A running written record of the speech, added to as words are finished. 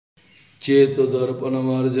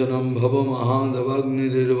Chetodarpanamarjanam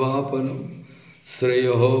bhavamahadavagnirirvapanam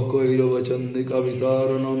Sreyaho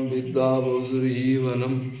koiravachandikavitaranam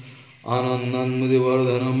vidyabhudrijivanam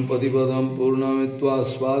Anandanmudivardhanam patipadam purnamitva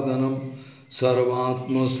svadanam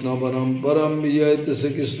Sarvatmasnapanam param vijayati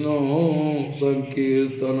Krishno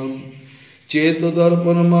sankirtanam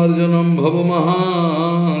Chetodarpanamarjanam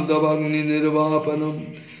bhavamahadavagnirirvapanam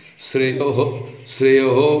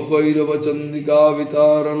Sreyaho koiravachandika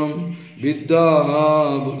vitaranam Vidya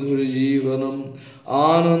Budhurjivanam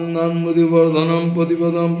Anandan Mudivardhanam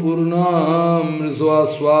Patipadam Purnam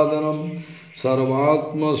Risvaswadanam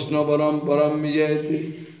Sarvatmasnaparam Param Vijayati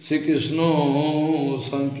Sri Krishna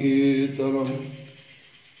Sankirtanam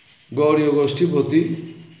Gauriya Goshtipati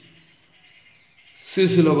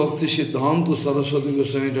Srila Bhakti Siddhanta Saraswati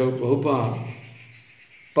Goswami Thakur Prabhupada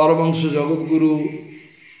Paramahansa Jagadguru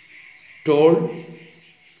told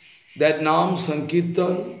that Nam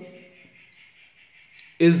Sankirtan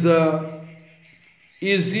is the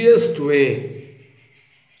easiest way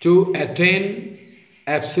to attain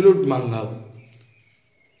absolute Mangal.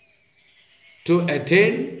 To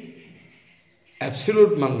attain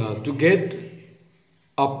absolute Mangal, to get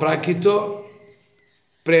aprakita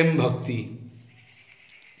prem bhakti.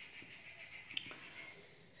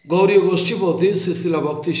 Gauriya Goshtipati, Srila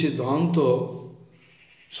Bhakti Siddhanta,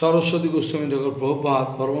 Saraswati Goswami Thakur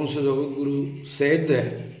Prabhupada, Paramahansa Jagadguru said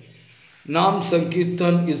that Nam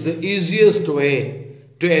Sankirtan is the easiest way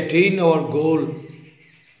to attain our goal,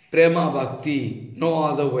 Prema Bhakti, no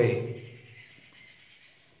other way.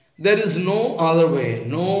 There is no other way,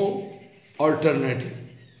 no alternative.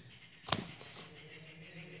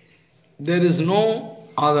 There is no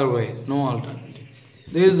other way, no alternative.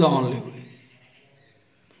 This is the only way.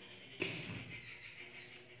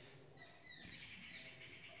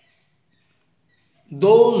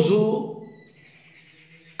 Those who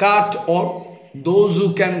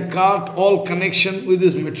can cut all connection with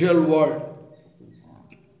this material world,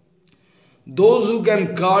 those who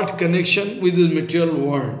can cut connection with this material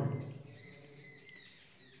world,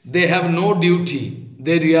 they have no duty.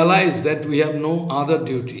 They realize that we have no other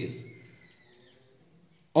duties.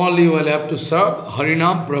 Only we will have to serve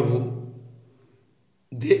Harinam Prabhu.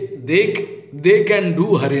 They can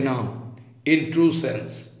do Harinam in true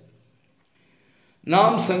sense.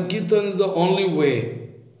 Nam Sankirtan is the only way,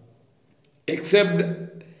 except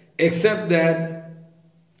that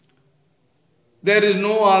there is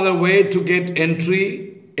no other way to get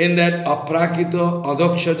entry in that Aprakita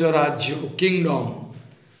Adakshaja Rajya, kingdom,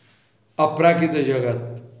 Aprakita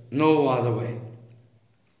Jagat, no other way.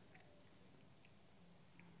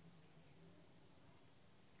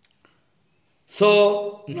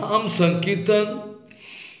 So, Nam Sankirtan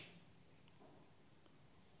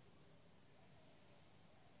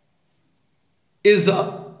is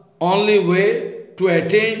the only way to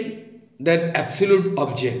attain that absolute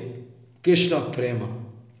object, Krishna Prema.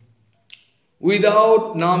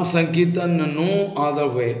 Without Nam Sankirtan, no other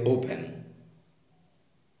way open.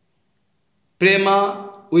 Prema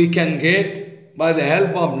we can get by the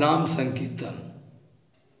help of Nam Sankirtan.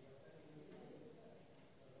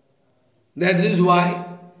 That is why,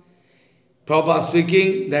 Prabhupada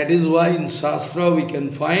speaking, that is why in Shastra we can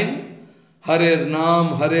find Hare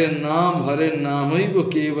Nam, Hare Nam, Hare Namaiva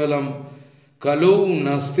Kevalam Kalau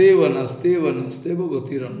Nasteva Nasteva Nasteva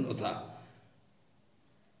Gotirannata.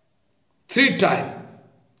 3 times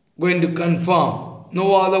going to confirm.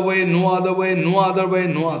 No other way, no other way, no other way,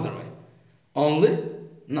 no other way. Only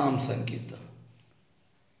Nam Sankirtan.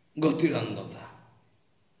 Gotirannata.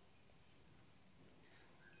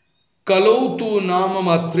 Kalau tu nama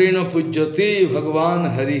matrena pujjate Bhagavan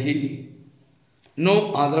Harihi.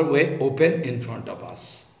 No other way open in front of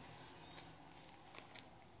us.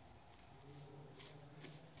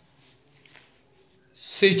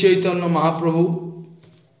 Sri Chaitanya Mahaprabhu,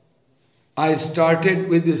 I started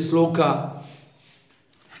with the sloka,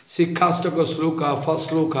 Sikhastaka sloka, first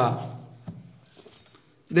sloka.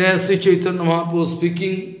 There Sri Chaitanya Mahaprabhu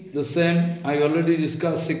speaking the same. I already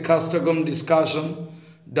discussed Sikhastakam discussion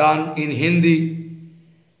done in Hindi.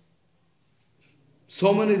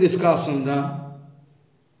 So many discussions done.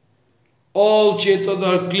 All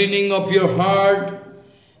Chetadar, cleaning of your heart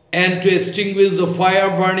and to extinguish the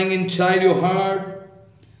fire burning inside your heart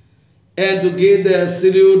and to get the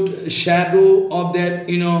absolute shadow of that,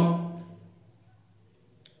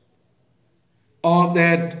 of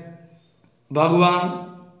that Bhagavan,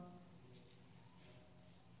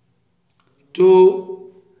 to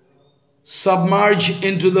submerge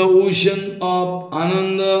into the ocean of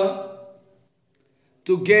Ananda,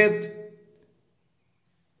 to get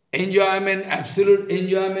enjoyment, absolute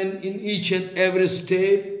enjoyment in each and every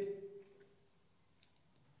state.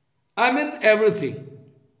 I mean everything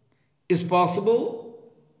is possible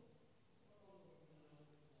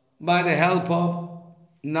by the help of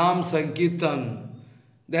Nam Sankirtan.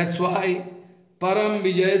 That's why Param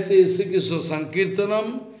Vijayate Sri Krishna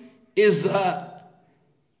Sankirtanam is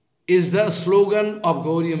the slogan of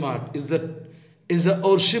Gauriya Math, is the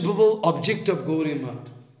worshipable object of Gauriya Math.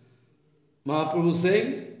 Mahaprabhu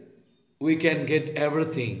saying, we can get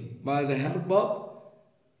everything by the help of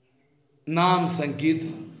Nam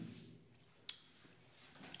Sankirtan.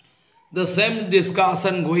 The same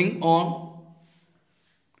discussion going on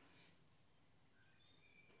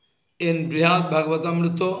in Brihad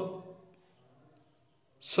Bhagavatamrita.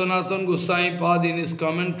 Sanatana Goswami Pad in his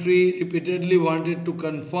commentary repeatedly wanted to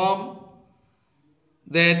confirm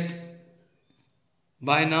that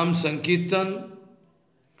by Nam Sankirtan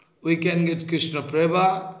we can get Krishna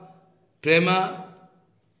Prema,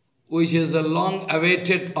 which is a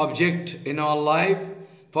long-awaited object in our life.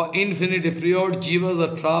 For infinite period, jivas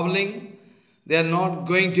are traveling. They are not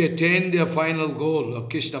going to attain their final goal of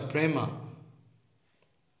Krishna Prema.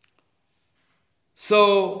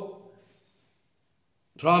 So,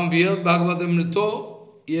 from Brihad Bhagavatamrita,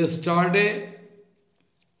 yesterday,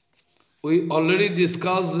 we already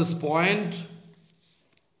discussed this point.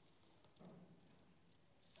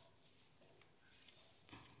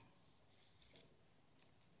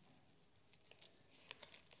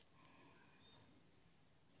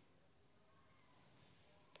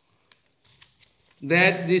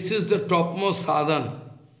 That this is the topmost sadhan.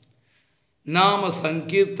 Nama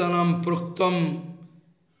Sankirtanam Pruktam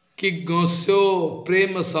Kignosyo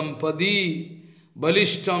Prema Sampadi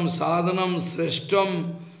Balishtam Sadhanam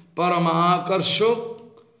Sreshtam Paramakarshok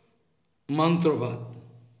Mantravad.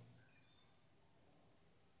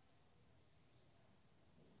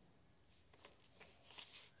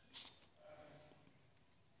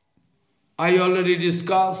 I already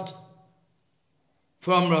discussed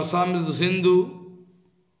from Rasamrita Sindhu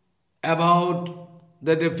about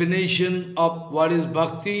the definition of what is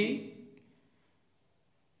bhakti.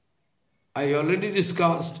 I already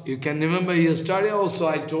discussed. You can remember yesterday also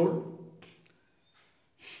I told.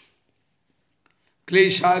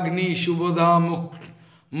 Kleshagni Shubodha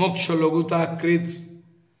Moksha Loguta Krits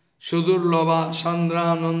Sudurlava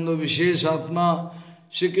Chandra Nanda Visheshatma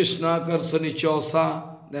Shri Krishna Karsani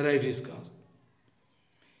Chosa, that I discussed.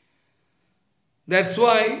 That's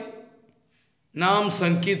why Nam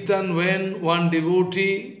Sankirtan, when one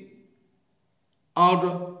devotee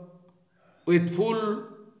with full,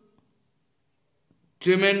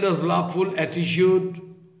 tremendous loveful attitude,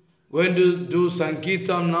 when to do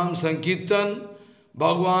Sankirtan, Nam Sankirtan,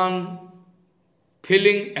 Bhagavan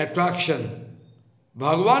feeling attraction.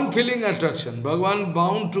 Bhagavan feeling attraction. Bhagavan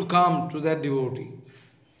bound to come to that devotee.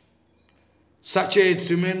 Such a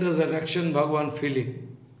tremendous attraction Bhagavan feeling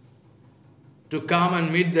to come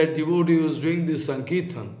and meet that devotee who is doing this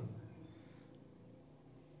Sankirtan.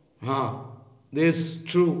 This is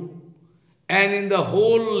true. And in the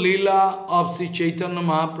whole Leela of Sri Chaitanya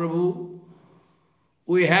Mahaprabhu,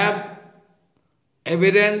 we have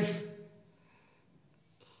evidence.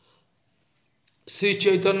 Sri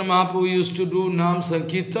Chaitanya Mahaprabhu used to do Nam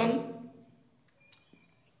Sankirtan.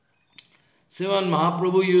 Sriman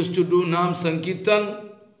Mahaprabhu used to do Nam Sankirtan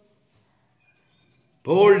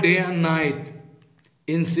whole day and night.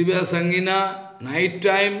 In Sivya Sangina, night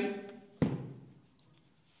time,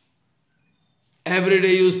 every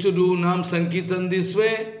day used to do Nam Sankirtan this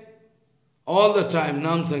way, all the time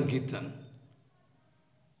Nam Sankirtan.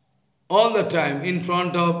 All the time in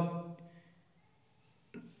front of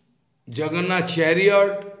Jagannath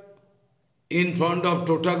chariot, in front of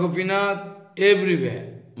Tota Gopinath,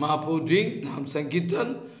 everywhere. Mahaprabhu doing Nam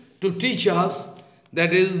Sankirtan to teach us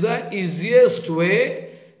that is the easiest way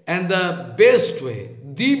and the best way,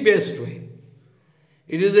 the best way.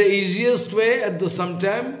 It is the easiest way at the same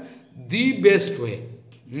time, the best way.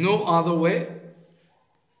 No other way.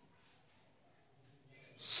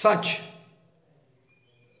 Such,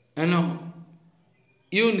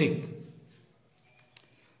 unique.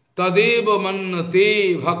 Tadeva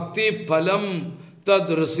mannate bhakti phalam tad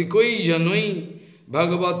rasikoi janoi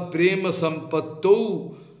bhagavat prema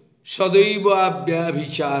sampatto sadaiva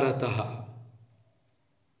abhyabhicharataha.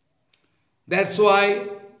 That's why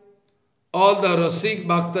all the Rasik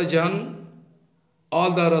Bhaktajan,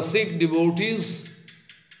 all the Rasik devotees,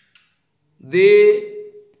 they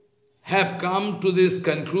have come to this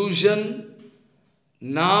conclusion,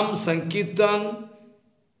 Nam Sankirtan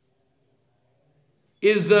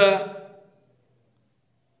is a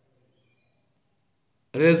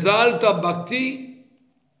result of bhakti,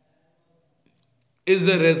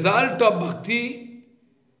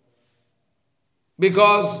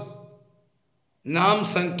 because Nam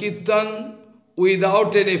Sankirtan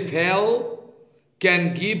without any fail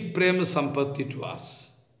can give prema sampatti to us.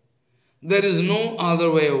 There is no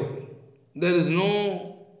other way open. There is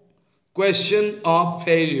no question of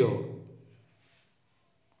failure.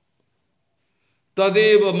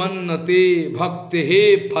 Tadeva mannate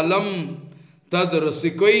bhaktehe phalam tad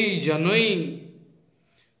rasikoi janoi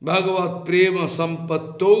bhagavat prema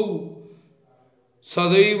sampatto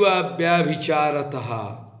sadaiva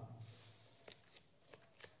vyabhicharataha.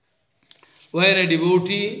 When a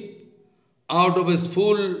devotee, out of his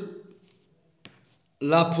full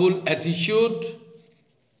loveful attitude,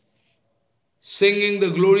 singing the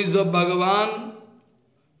glories of Bhagavan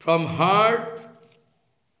from heart,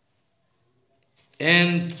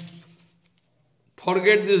 and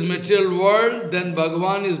forget this material world, then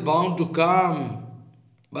Bhagavan is bound to come.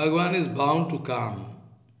 Bhagavan is bound to come.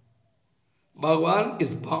 Bhagavan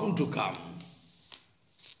is bound to come.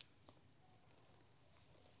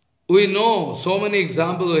 We know so many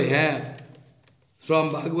examples we have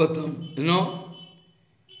from Bhagavatam,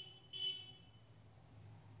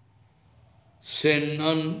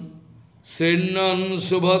 Sennan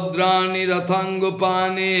subhadrani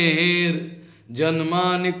rathangopanir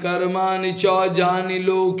janmani karmani cha jani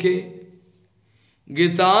loke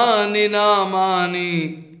gitani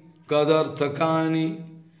namani kadarthakani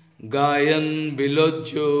gayan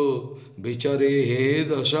bilojjo vichare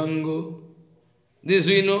dasango. This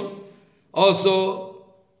we know. Also,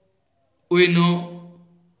 we know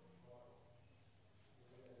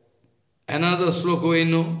another sloka we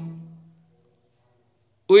know.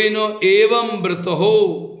 We know evam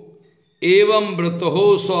brataho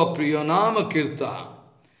sa priyanama kirta.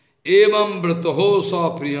 Evam brataho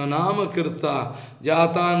sa priyanama kirta.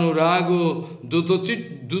 Jatanurago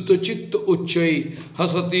dutachit uchai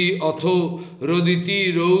hasati atho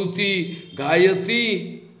roditi rauti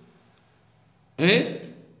gayati.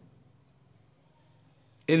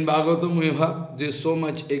 In Bhagavatam we have this so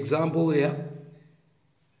much example here.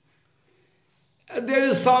 There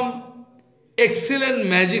is some excellent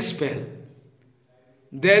magic spell.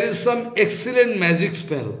 There is some excellent magic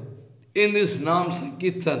spell in this Nam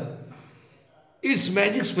Sankirtan. It's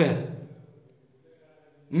magic spell.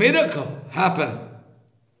 Miracle happen.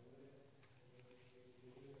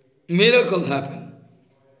 Miracle happen.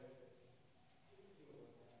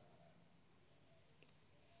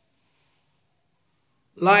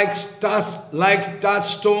 Like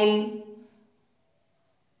touchstone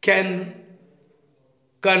can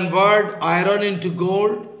convert iron into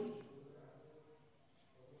gold.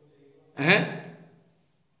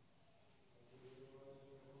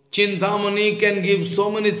 Chintamani can give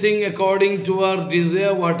so many things according to our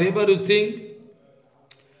desire, whatever you think.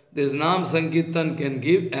 This Nam Sankirtan can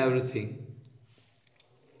give everything.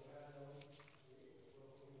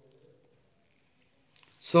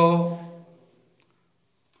 So,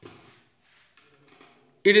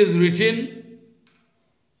 it is written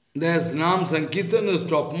that Nam Sankirtan is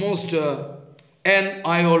topmost, and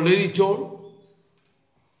I already told,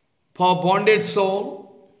 for bonded soul,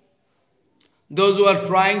 those who are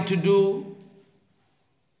trying to do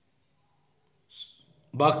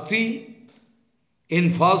bhakti, in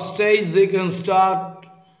first stage they can start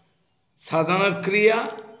sadhana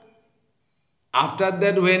kriya. After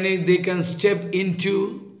that, when they can step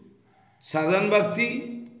into sadhana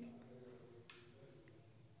bhakti,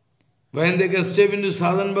 when they can step into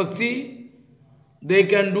sadhana bhakti, they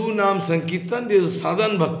can do Nam Sankirtan. This is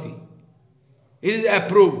sadhana bhakti. It is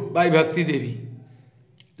approved by Bhakti Devi.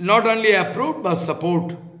 Not only approved, but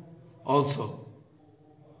support also.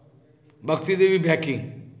 Bhakti Devi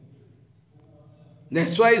backing.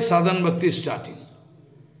 That's why sadhana bhakti is starting.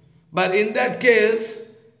 But in that case,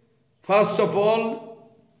 first of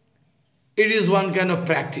all, it is one kind of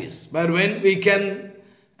practice. But when we can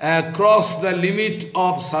cross the limit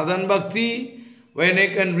of sadhana bhakti, when I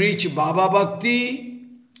can reach Baba bhakti,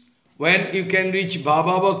 when you can reach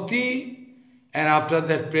Baba bhakti, and after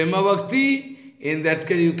that prema bhakti, in that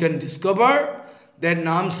case you can discover that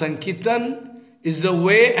Nam Sankirtan is the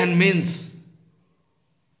way and means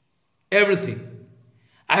everything.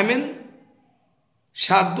 I mean,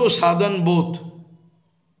 sadhu sadhan both.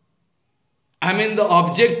 I mean the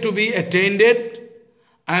object to be attained,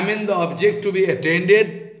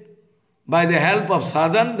 by the help of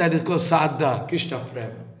sadhan, that is called sadha, Krishna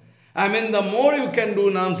prema. I mean, the more you can do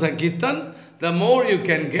Nam Sankirtan, the more you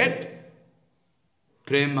can get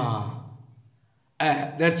prema.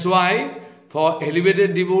 That's why for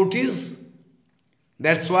elevated devotees,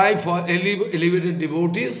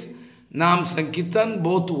 Nam Sankirtan,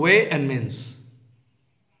 both way and means.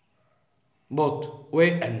 Both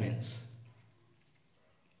way and means.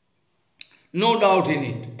 No doubt in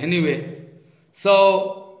it. Anyway,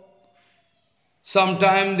 so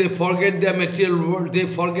sometimes they forget their material world, they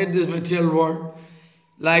forget this material world,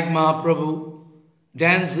 like Mahaprabhu,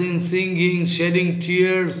 dancing, singing, shedding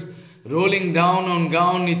tears, rolling down on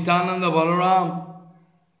gown, Nityananda Balaram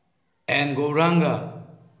and Gauranga,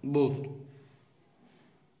 both.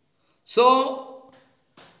 So,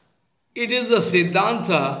 it is a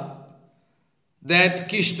Siddhanta that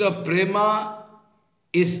Krishna Prema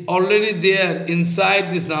is already there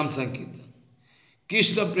inside this Nam Sankirtan.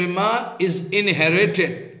 Krishna Prema is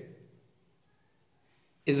inherited,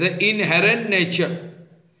 is the inherent nature.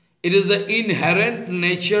 It is the inherent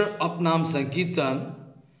nature of Nam Sankirtan,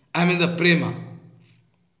 I mean the Prema.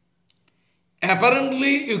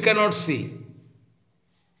 Apparently you cannot see.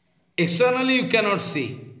 Externally you cannot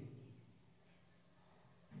see.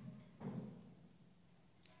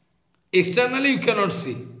 Externally you cannot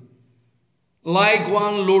see. Like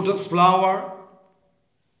one lotus flower,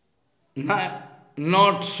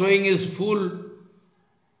 not showing its full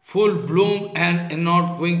bloom and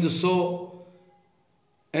not going to show,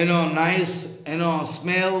 nice,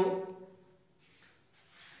 smell.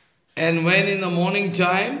 And when in the morning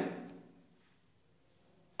time,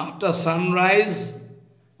 after sunrise,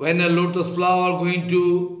 when a lotus flower going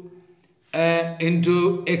to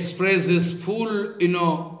express its full,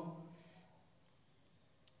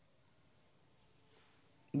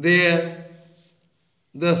 there,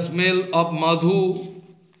 the smell of madhu,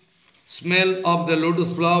 smell of the lotus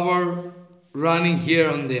flower running here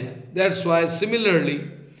and there. That's why similarly,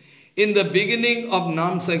 in the beginning of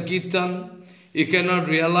Nam Sankirtan, you cannot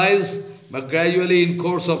realize, but gradually in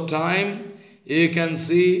course of time, you can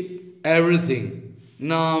see everything.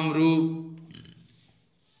 Nam, Roop,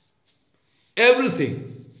 everything.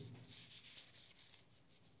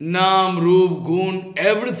 Nam, Roop, Gun,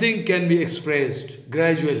 everything can be expressed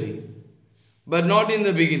gradually, but not in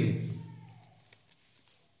the beginning.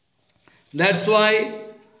 That's why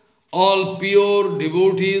all pure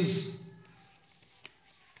devotees,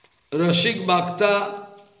 Rashik Bhakta,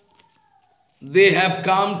 they have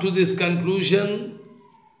come to this conclusion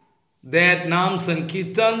that Nam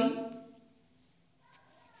Sankirtan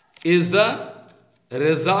is the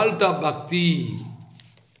result of bhakti.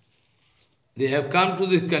 They have come to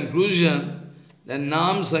this conclusion that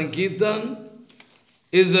Nam Sankirtan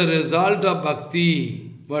is the result of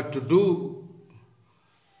bhakti. What to do?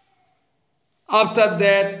 After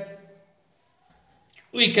that,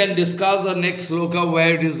 we can discuss the next sloka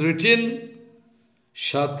where it is written,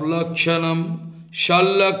 Shatlakshanam,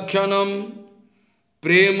 Shallakshanam,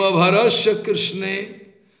 Prema Bharasya Krishne,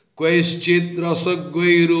 Kvaischit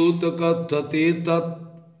Rasagvairuta Kathate Tat,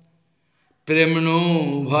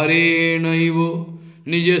 Premno Bharenaivo,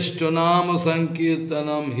 Nijeshtonam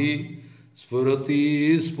Sankirtanam Hi,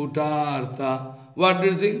 Spurati Sputartha. What do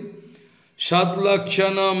you think?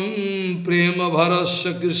 Shatlakshanam Prema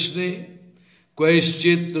Bharasya Krishne,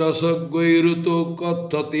 Kvaischit Rasagvairuto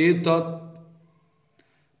Kathate Tat,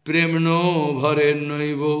 Premno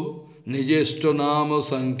Bharenaivo, Nijeshtonam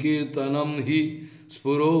Sankirtanam Hi,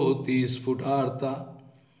 Spuroti Sputartha.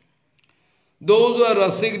 Those who are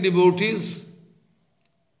Rasik devotees,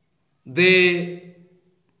 they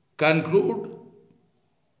conclude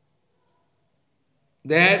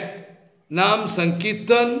that Nam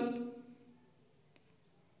Sankirtan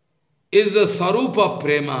is the Sarup of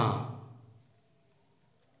Prema.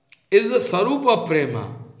 Is the Sarup of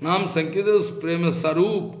Prema. Nam Sankirtan is Prema,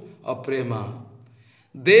 Sarup of Prema.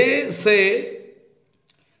 They say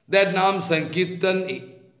that Nam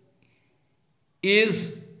Sankirtan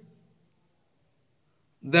is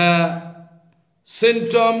the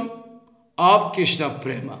symptom of Krishna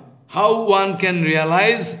Prema. How one can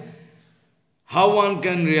realize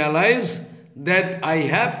that I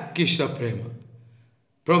have Krishna Prema?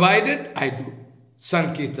 Provided I do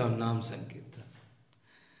Sankirtan, Nam Sankirtan.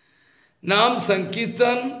 Nam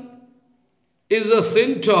Sankirtan is a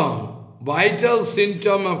symptom, vital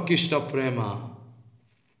symptom of Krishna Prema.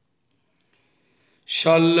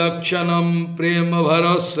 Shallakshanam Prema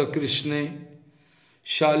Bharasya Krishne,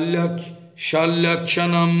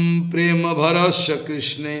 Shallakshanam Prema Bharasya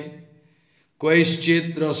Krishne,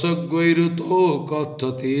 Kvaischit Rasagvairuto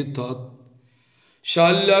Kathate Tat.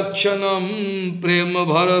 Shallakshanam Prema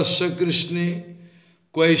Bharasya Krishne,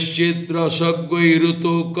 Kvaischit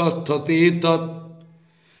Rasagvairuto Kathate Tat,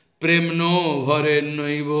 Premno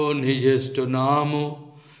Bharenaivo Nijesto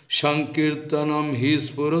Namo, Sankirtanam Hi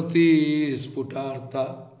Spurati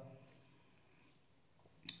Sputartha.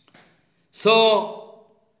 So,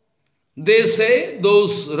 they say,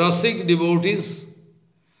 those Rasik devotees,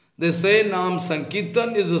 they say Nam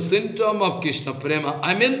Sankirtan is a symptom of Krishna Prema.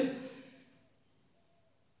 I mean,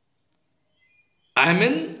 I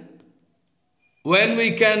mean, when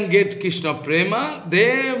we can get Krishna Prema,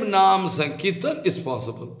 then Nam Sankirtan is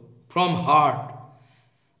possible from heart.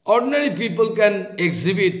 Ordinary people can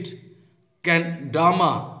exhibit, can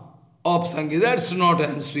drama of Sankirtan. That's not what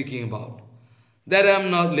I am speaking about. That I am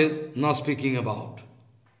not speaking about.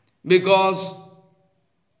 Because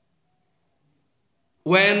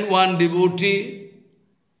when one devotee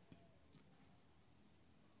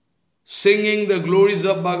singing the glories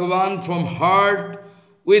of Bhagavan from heart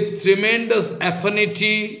with tremendous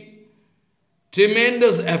affinity,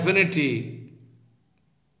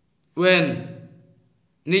 when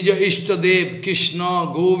Nija Ishtadev,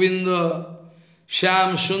 Krishna, Govinda,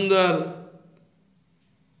 Shyam, Sundar,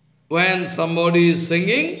 when somebody is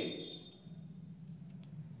singing,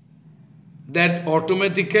 that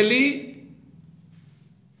automatically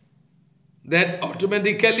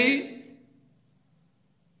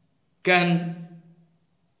can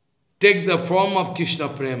take the form of Krishna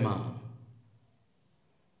Prema.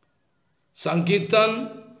 Sankirtan,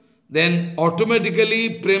 then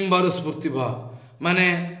automatically Prem Bharaspurtibha.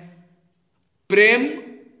 Mane,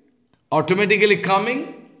 Prem automatically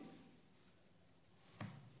coming,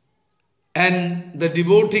 and the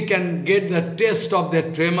devotee can get the taste of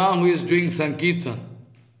that Prema who is doing Sankirtan.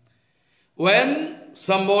 When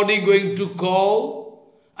somebody going to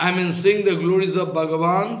sing the glories of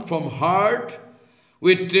Bhagavan from heart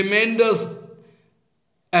with tremendous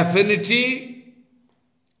affinity,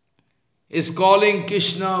 is calling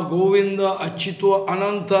Krishna, Govinda, Achyuta,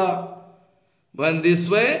 Ananta. When this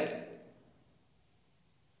way,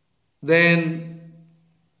 then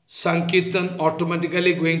Sankirtan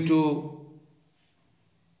automatically going to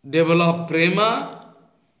develop prema,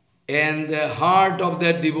 and the heart of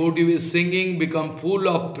that devotee who is singing become full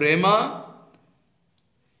of prema.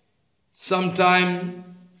 Sometime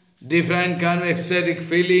different kind of ecstatic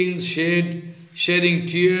feelings, shedding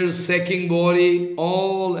tears, shaking body,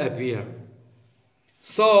 all appear.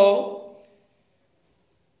 So,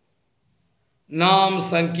 Nam,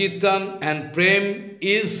 Sankirtan and Prem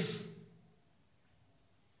is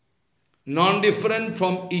non-different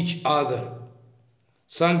from each other.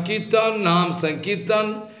 Sankirtan, Nam,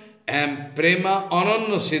 Sankirtan and Prema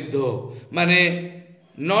Ananya Siddho, mane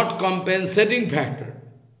not compensating factor.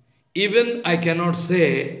 Even I cannot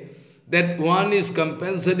say that one is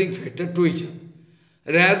compensating factor to each other.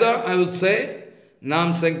 Rather, I would say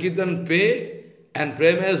Nam, Sankirtan, and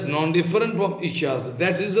Prema is non-different from each other.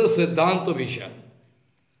 That is a Siddhanta Vishya.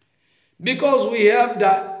 Because we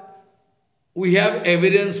have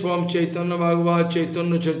evidence from Chaitanya Bhagavat,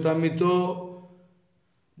 Chaitanya Charitamrita,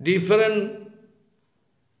 different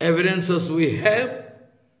evidences we have.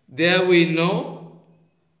 There we know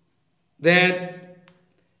that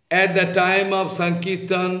at the time of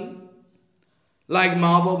Sankirtan, like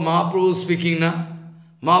Mahaprabhu speaking now,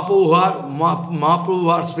 Mahaprabhu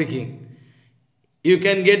are speaking. You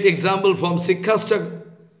can get example from Sikhastaka,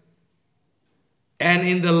 and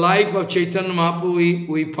in the life of Chaitanya Mahaprabhu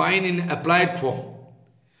we find in applied form.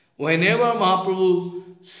 Whenever Mahaprabhu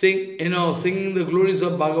singing the glories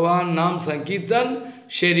of Bhagavan, Nam Sankirtan,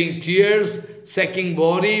 shedding tears, shaking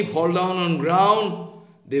body, fall down on ground,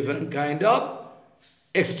 different kind of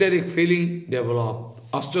ecstatic feeling develop.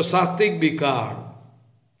 Ashtasattvic vikar.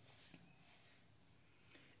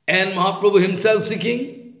 And Mahaprabhu himself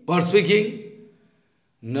speaking, what speaking?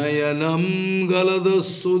 Nayanam galada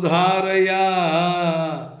sudharaya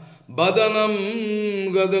badanam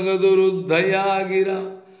gadagaduruddhaya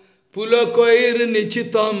gira pulakoir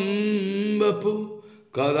nichitam vapu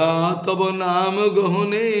kada tava nama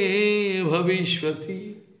gahune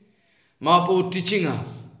bhavishvati. Mahaprabhu teaching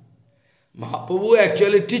us. Mahaprabhu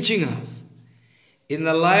actually teaching us. In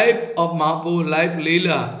the life of Mahaprabhu, life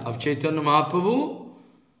Leela of Chaitanya Mahaprabhu,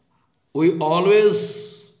 we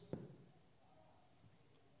always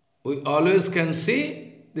can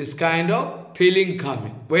see this kind of feeling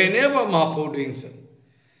coming. Whenever Mahaprabhu doing so.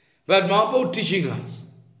 But Mahaprabhu teaching us.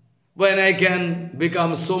 When I can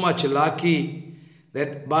become so much lucky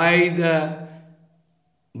that by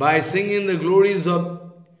singing the glories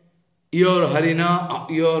of your Harina,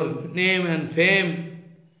 your name and fame,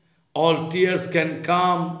 all tears can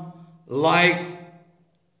come like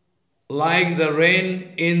the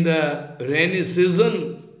rain in the rainy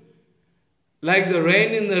season. Like the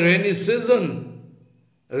rain in the rainy season,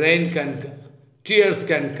 tears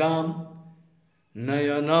can come.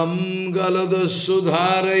 Nayanam galada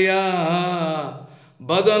sudharaya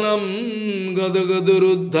badanam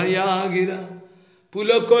gadagaduruddhaya gira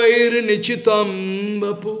pulakoir nichitam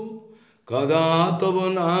vapu kada tava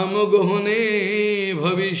nama gahune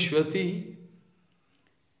bhavishvati.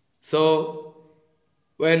 So,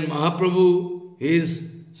 when Mahaprabhu He is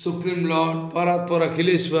Supreme Lord, Paratpara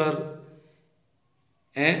Akhileshwar,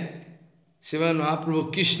 Shivan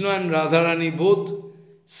Mahaprabhu, Krishna and Radharani both.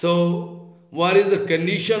 So, what is the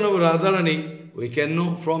condition of Radharani? We can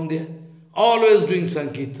know from there. Always doing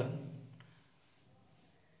Sankirtan.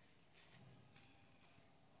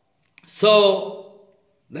 So,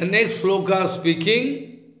 the next sloka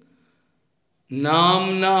speaking,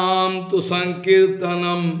 Nam Nam tu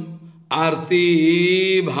Sankirtanam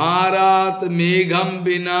Arti Bharat Megham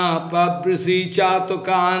Bina Pabrisi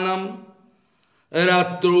Chatokanam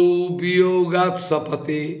Ratru Biyogat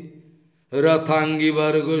Sapate Rathangi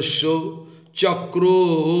Vargosho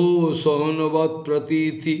Chakro Sohanavat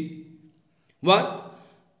Pratiti. What?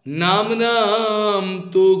 Nam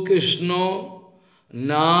Nam tu Krishna,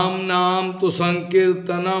 Nam Nam tu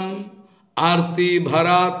Sankirtanam Arti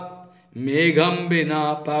Bharat Megham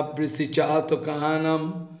Bina Pabrisi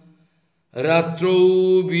Chatokanam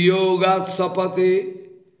Ratro Biyogat Sapate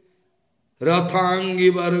Rathangi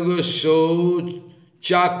Vargosho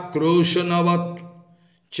Chakrosanavat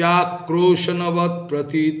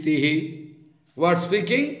Pratitihi. What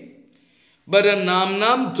speaking? But a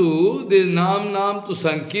Nam tu, this Nam tu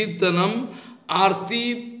Sankirtanam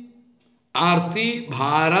Arti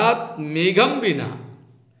Bharat Megham Bina.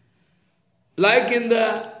 Like in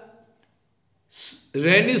the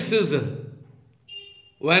rainy season,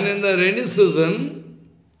 when in the rainy season,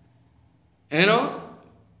 and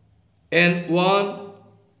one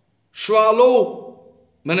swallow,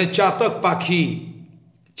 chatak pakhi,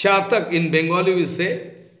 chatak in Bengali we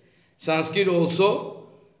say, Sanskrit also,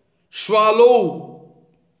 swallow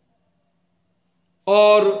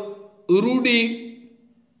or rudi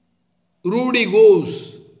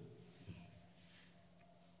goes.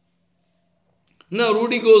 Now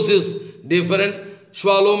rudi goes is different.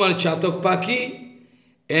 Swallow man chatak pakhi,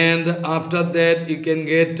 and after that you can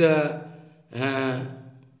get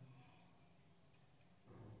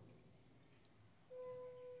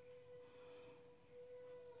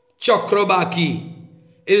Chakrabaki.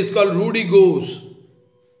 It is called Rudi goose.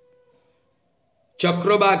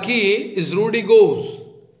 Chakrabaki is Rudi goose.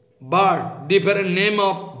 Bird, different name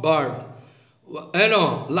of bird.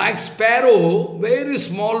 Like sparrow, very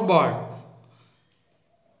small bird.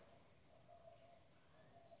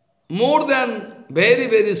 More than very,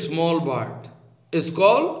 very small bird. Is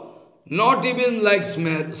called not even like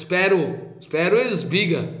sparrow. Sparrow is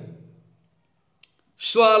bigger.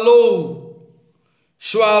 Swallow.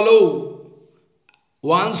 Swallow.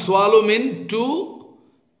 One swallow means to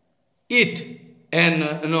eat and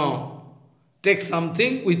take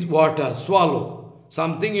something with water, swallow.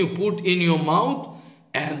 Something you put in your mouth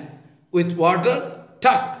and with water,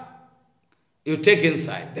 tuck. You take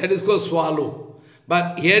inside. That is called swallow.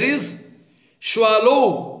 But here is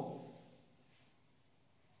swallow.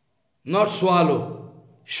 Not swallow.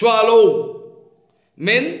 Swallow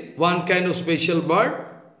means one kind of special bird.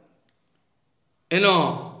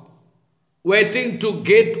 Waiting to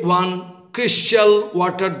get one crystal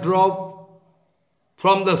water drop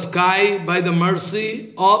from the sky by the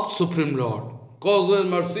mercy of Supreme Lord. Cause of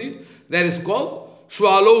mercy, that is called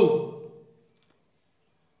swallow.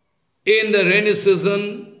 In the rainy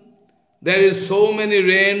season, there is so many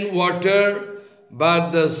rain, water,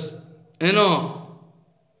 but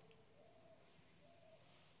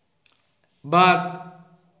but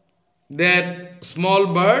that small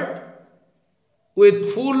bird with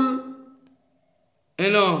full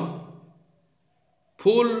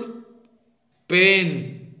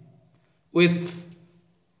pain, with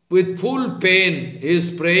full pain, he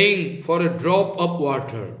is praying for a drop of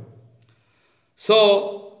water.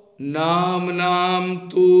 So, Nam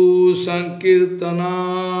tu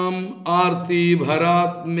Sankirtanam Arti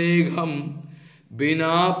Bharat Megham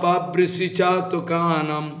Bina Pabrisicha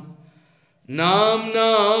Tukanam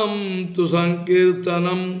Nam tu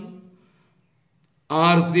Sankirtanam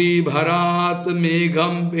Arti Bharat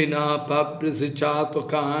Megham Bina Pabrisicha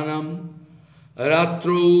Tukanam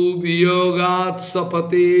Ratru Biyogat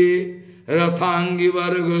Sapate Rathangi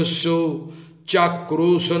Vargasho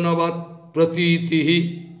Chakrosanavat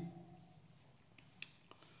Pratitihi.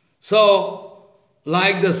 So,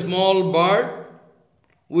 like the small bird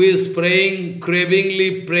who is praying,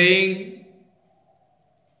 cravingly praying,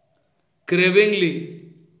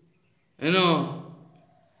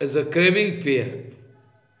 as a craving prayer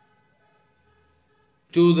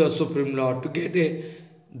to the Supreme Lord, to get a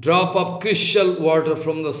drop of crystal water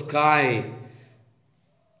from the sky.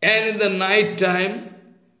 And in the night time,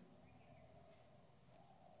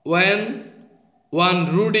 when one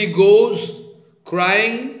Rudi goes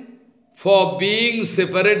crying for being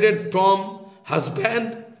separated from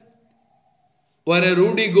husband, when a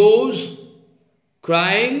Rudi goes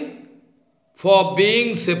crying for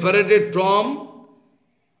being separated from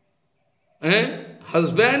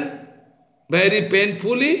husband very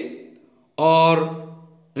painfully, or,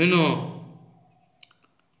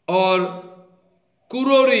 or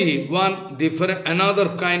kurori, one different,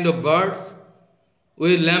 another kind of birds,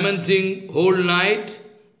 with lamenting whole night.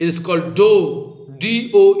 It is called doe,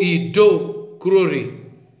 D-O-E, doe, kurori,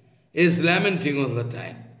 is lamenting all the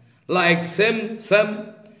time. Like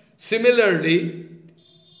similarly,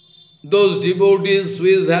 those devotees who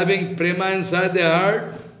is having prema inside their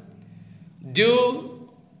heart, due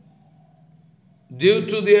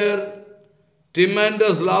to their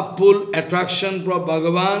tremendous loveful attraction for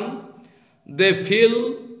Bhagavan, they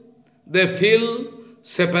feel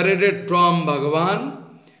separated from Bhagavan.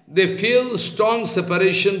 They feel strong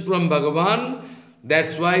separation from Bhagavan.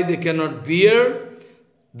 That's why they cannot bear.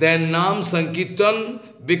 Then Nam Sankirtan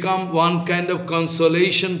become one kind of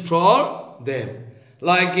consolation for them.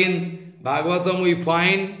 Like in Bhagavatam we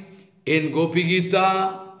find in Gopi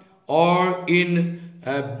Gita, or in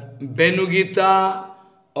Benu Gita,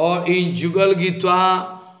 or in Jugal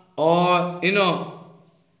Gita, or,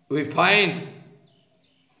 we find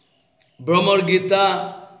Brahma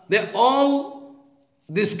Gita, they all,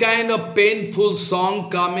 this kind of painful song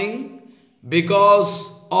coming because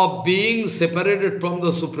of being separated from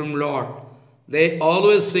the Supreme Lord. They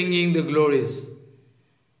always singing the glories.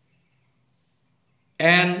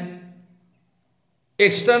 And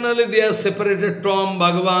externally they are separated from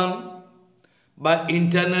Bhagavan, but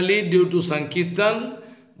internally due to Sankirtan,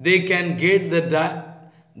 they can get the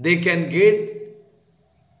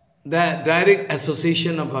direct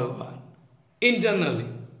association of Bhagavan. Internally.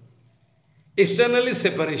 Externally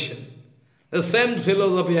separation. The same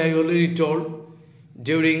philosophy I already told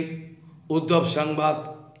during Uddhav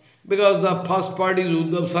Sangvat, because the first part is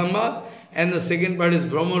Uddhav Sangvat and the second part is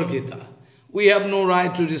Brahma Gita. We have no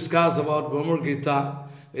right to discuss about Brahma Gita.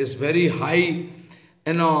 It's very high,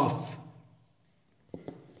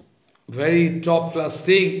 very top class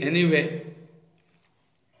thing anyway.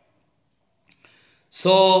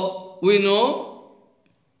 So we know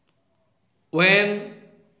when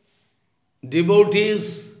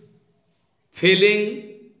devotees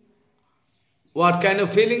feeling, what kind of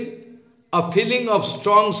feeling? A feeling of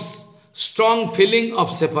strong feeling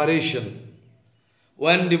of separation.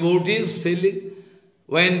 When devotees, they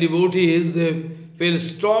feel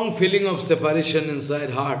strong feeling of separation inside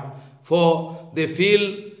heart, for they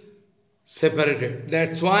feel separated.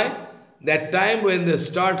 That's why that time when they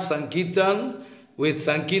start Sankirtan, with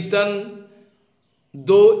Sankirtan,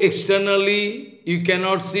 though externally you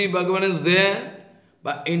cannot see Bhagavan is there,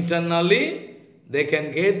 but internally they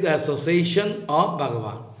can get the association of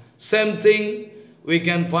Bhagavan. Same thing we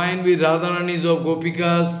can find with Radharanis of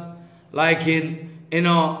Gopikas, like in,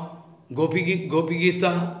 Gopi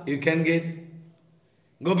Gita, you can get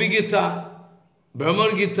Gopi Gita,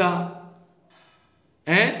 Brahma Gita,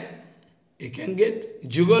 you can get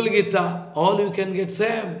Jugal Gita, all you can get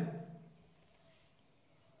same.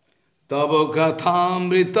 Provochon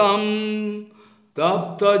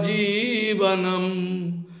tapta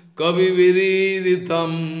jivanam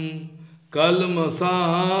kaviviritam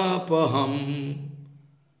kalmasapaham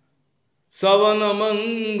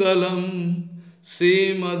savanamangalam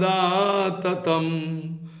simadatam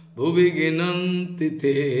bhuviginanti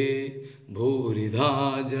te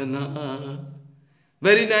bhuridha jana.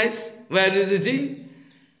 Very nice. Where is it in?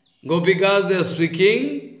 Gopikas, they are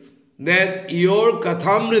speaking that your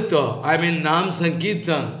Kathamrita, I mean Nam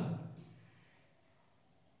Sankirtan,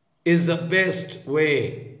 is the best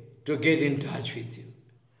way to get in touch with you.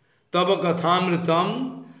 Tava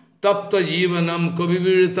Kathamritam, tapta jivanam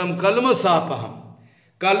kaviviritam kalmasapaham.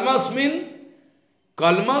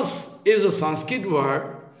 Kalmas is a Sanskrit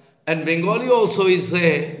word, and Bengali also is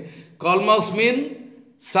a, kalmas mean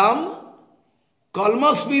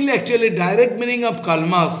actually direct meaning of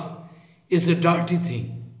kalmas is a dirty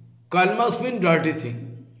thing. Kalmas mean dirty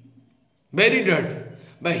thing, very dirty.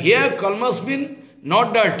 But here kalmas mean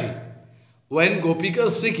not dirty. When Gopika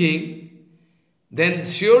is speaking, then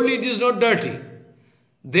surely it is not dirty.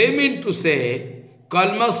 They mean to say,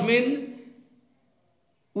 kalmas mean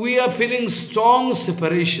we are feeling strong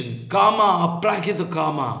separation, kama, aprakita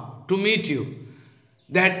kama, to meet you.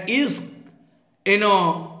 That is, in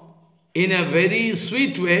a very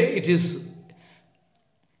sweet way, it is,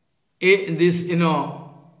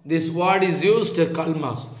 this word is used,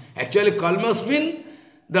 kalmas. Actually, kalmas mean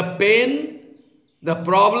the pain, the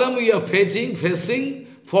problem we are facing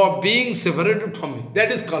for being separated from me.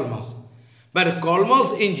 That is kalmas. But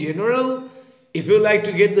kalmas in general, if you like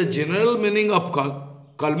to get the general meaning of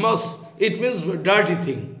kalmas, it means dirty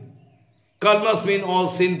thing. Kalmas means all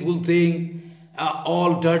sinful thing,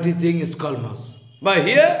 all dirty thing is kalmas. But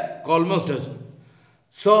here, kalmas doesn't.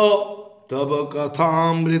 So, tava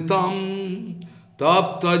kathamritam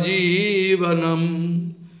tapta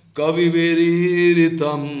jivanam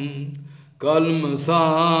kaviviritam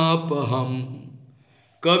kalmasapaham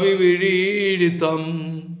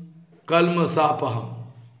kaviviritam kalmasapaham.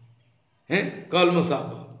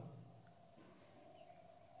 Kalmasapaham.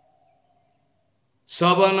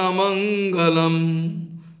 Savanamangalam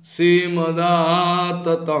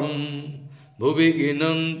Simadatatam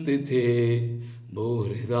Bhuviginantithe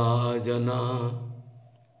Bhuridajana.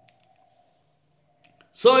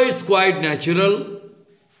 So it's quite natural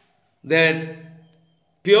that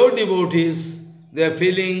pure devotees, they are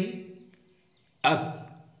feeling a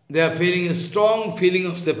strong feeling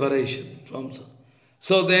of separation from some.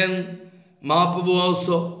 So then Mahaprabhu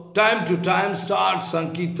also time to time starts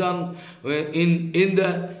Sankirtan. In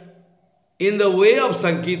the way of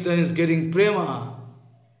Sankirtan is getting prema.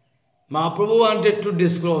 Mahaprabhu wanted to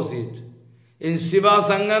disclose it. In Shiva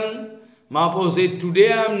Sangan, Mahaprabhu said,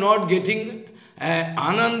 today I am not getting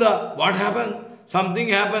Ananda. What happened? Something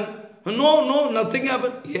happened. No, nothing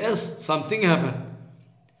happened. Yes, something happened.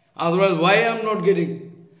 Otherwise, why I am not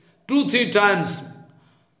getting? 2-3 times.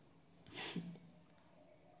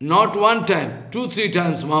 Not one time, 2-3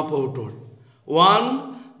 times Mahaprabhu told.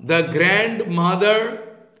 One, the grandmother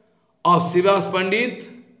of Sivas Pandit,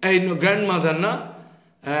 grandmother,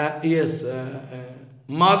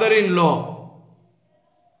 mother-in-law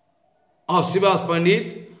of Sivas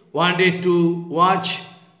Pandit wanted to watch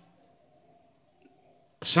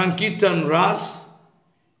Sankirtan Ras.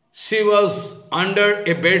 She was under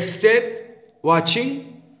a bedstead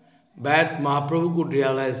watching, but Mahaprabhu could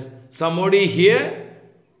realize, somebody here?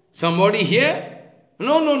 Somebody here?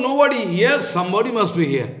 No, nobody. Yes, somebody must be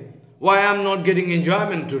here. Why I am not getting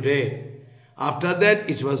enjoyment today? After that,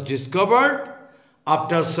 it was discovered,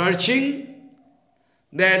 after searching,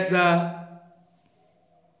 that the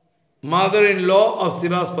mother-in-law of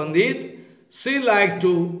Sivas Pandit, she liked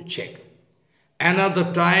to check.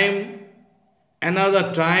 Another time,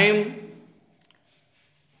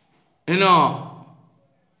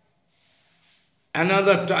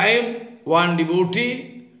 one devotee,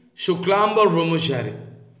 Shuklambar Brahmachari,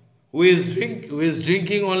 who is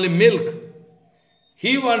drinking only milk.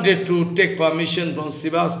 He wanted to take permission from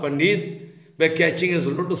Sivas Pandit by catching his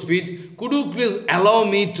lotus feet. Could you please allow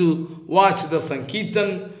me to watch the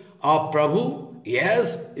Sankirtan of Prabhu?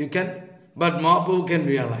 Yes, you can. But Mahaprabhu can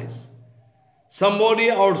realize.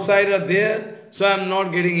 Somebody outside are there, so I am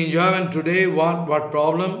not getting enjoyment today. What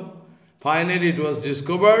problem? Finally it was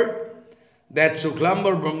discovered that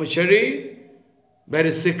Shuklambar Brahmachari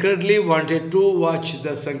very secretly wanted to watch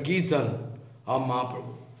the Sankirtan of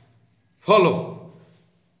Mahaprabhu. Follow.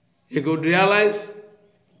 He could realize.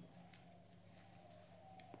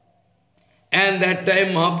 And that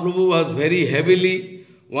time Mahaprabhu was very heavily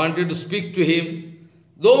wanted to speak to him.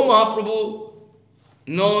 Though Mahaprabhu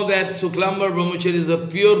know that Shuklambar Brahmachari is a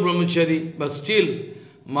pure Brahmachari, but still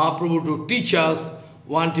Mahaprabhu to teach us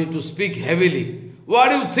wanted to speak heavily.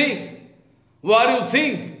 What do you think? What do you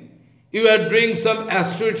think? You are doing some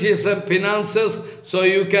austerities and penances so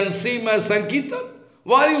you can see my Sankirtan?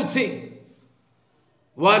 What do you think?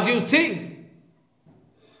 What do you think?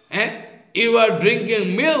 You are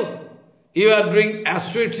drinking milk. You are doing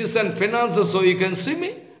austerities and penances so you can see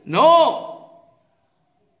me? No.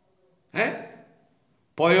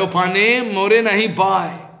 Poyo pane more nahi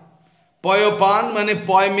pai. Poyo pan mane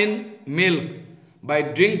poi mean milk. By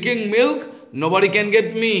drinking milk, nobody can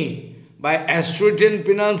get me. By austerity and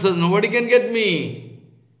penances, nobody can get me.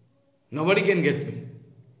 Nobody can get me.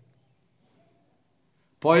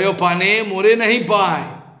 Poyo pane more nahi pai.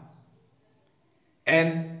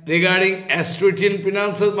 And regarding austerity and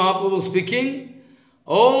penances, Mahaprabhu speaking,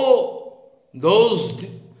 oh, those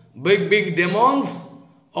big demons,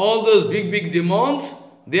 all those big demons,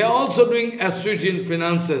 they are also doing austerity and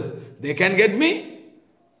penances. They can get me?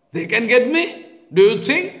 They can get me? Do you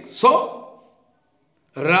think so?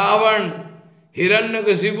 Ravan,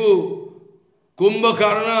 Hiranyakasipu,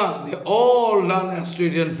 Kumbhakarna, they all done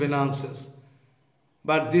austerity and penances.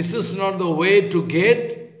 But this is not the way to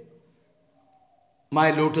get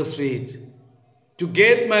my lotus feet. To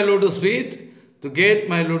get my lotus feet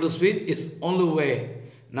is only way.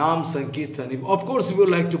 Nam Sankirtan. Of course, if you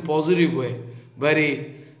like to positive way,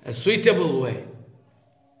 very suitable way.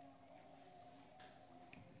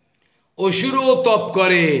 Oshuro top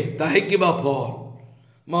kare, tahe kiba phal.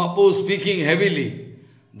 Mahaprabhu speaking heavily.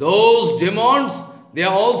 Those demons, they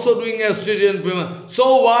are also doing austerity and penance.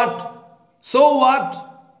 So what? So what?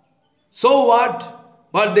 So what?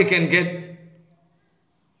 What they can get?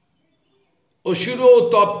 অসুরও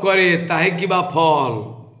তপ করে তাহে কিবা ফল।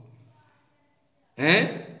 হ্যাঁ,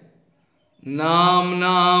 নাম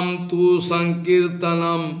নাম তু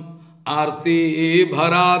সংকীর্তনম আরতি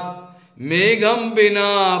ভরাত মেঘম বিনা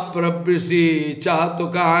প্রবৃষি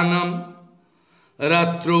চাতুকানম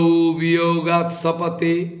রাত্রৌ বিয়োগাৎ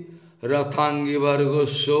সপতে রথাঙ্গি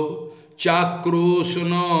বর্গস্য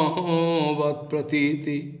চাক্রোশনবৎ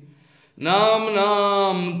প্রতীতি। নাম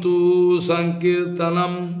নাম তু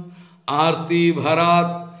সংকীর্তনম आरती भरात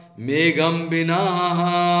मेघम बिना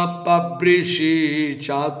पवृषि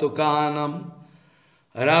चातुकानम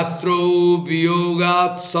रात्रो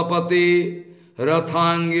वियोगात सपते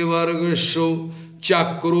रथांगी वर्गस्यो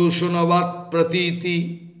चक्रुशुनवत प्रतीति।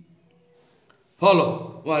 Follow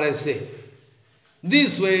what I say.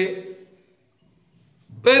 This way,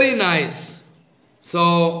 very nice. So,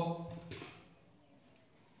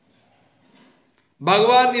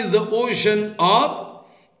 Bhagavan is the ocean of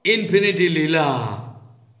infinity lila.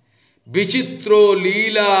 Vichitro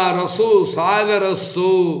lila raso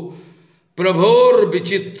sagaraso prabhor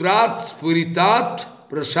vichitrat spuritat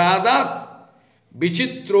prasadat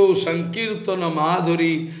vichitro sankirtana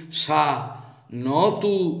madhuri sa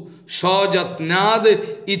notu sajatnad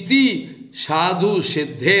iti sadhu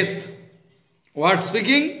siddhet. What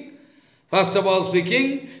speaking? First of all speaking,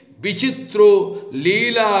 Vichitro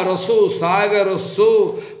lila raso sagaraso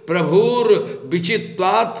prabhur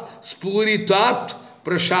vichitvat spuritat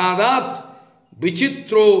prasadat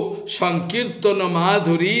vichitro sankirtana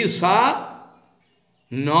madhuri sa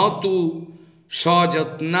natu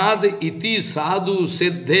sajatnad iti sadhu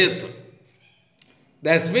siddhet.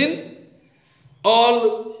 That's mean all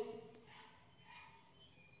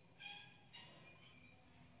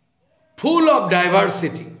full of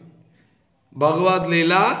diversity. Bhagavad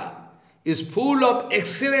Leela is full of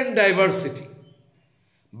excellent diversity.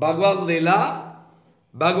 Bhagavad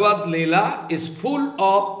Leela is full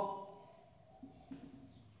of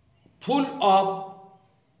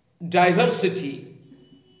diversity,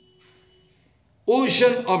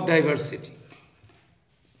 ocean of diversity.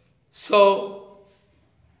 So,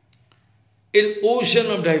 it is ocean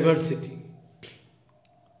of diversity,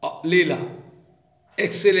 Leela,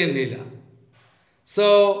 excellent Leela. So,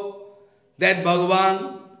 that Bhagavan,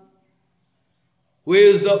 who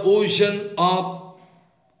is the ocean of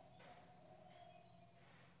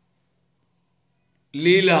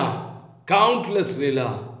Leela, countless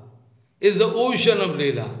Leela, is the ocean of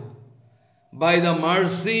Leela. By the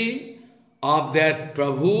mercy of that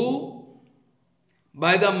Prabhu,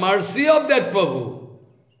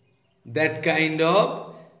 that kind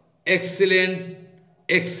of excellent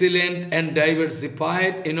and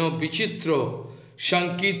diversified, Vichitro,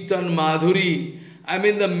 Sankirtan Madhuri, I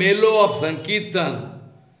mean the mellow of Sankirtan,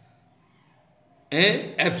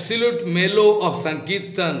 absolute mellow of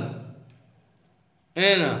Sankirtan,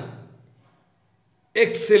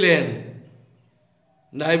 excellent,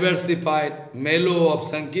 diversified mellow of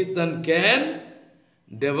Sankirtan can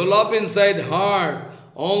develop inside heart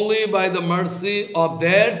only by the mercy of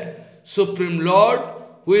that Supreme Lord,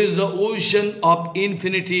 who is the ocean of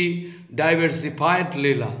infinity diversified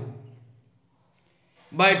Leela.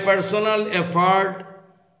 By personal effort,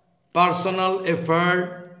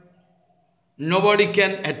 nobody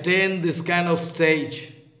can attain this kind of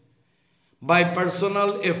stage. By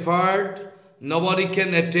personal effort, nobody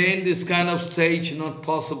can attain this kind of stage, not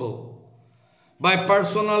possible. By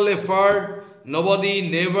personal effort, nobody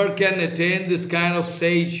never can attain this kind of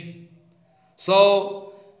stage.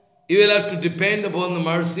 So, you will have to depend upon the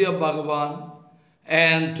mercy of Bhagavan.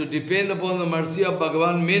 And to depend upon the mercy of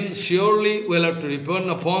Bhagavan means surely we will have to depend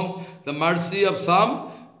upon the mercy of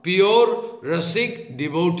some pure Rasik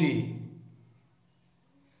devotee.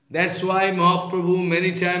 That's why Mahaprabhu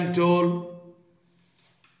many times told,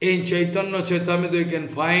 in Chaitanya Chaitamrita you can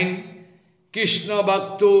find Krishna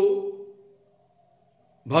Bhakto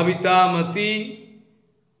Bhavitamati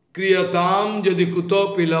Kriyatam Jadi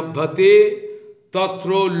Kutopi Labhate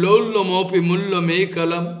Tatro Lollomopi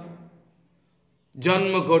Mullamekalam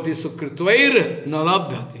Janma Koti Sukritvair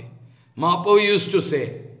Nalabhyate. Mahaprabhu used to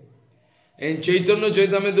say. In Chaitanya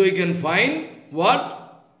Chaitamrita we can find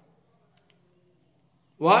what?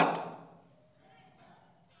 What?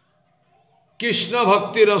 Krishna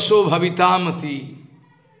Bhakti Raso Bhavitamati.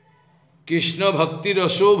 Krishna Bhakti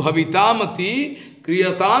Raso Bhavitamati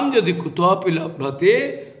Kriyatam Jadi Kutopi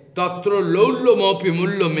Labhate Tatro Lollomopi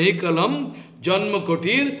Mullamekalam Janma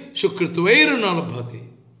Kotir Sukritvair Nalabhyate.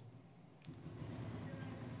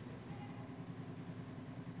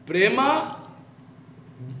 Prema,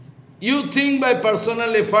 you think by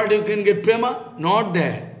personal effort you can get prema? Not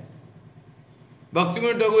that.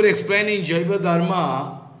 Bhaktivinoda Thakur explaining Jaiva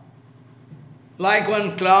Dharma, like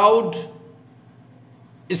one cloud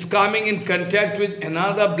is coming in contact with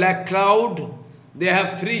another black cloud. They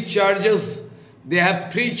have free charges. They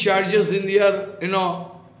have free charges in their,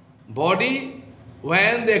 body.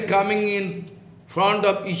 When they are coming in front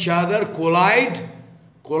of each other, collide.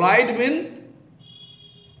 Collide means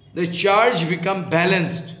the charge become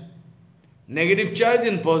balanced. Negative charge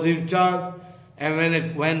and positive charge.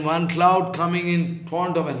 And when one cloud coming in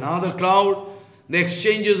front of another cloud, the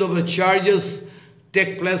exchanges of the charges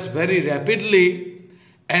take place very rapidly.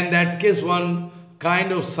 And in that case, one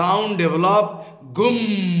kind of sound develop,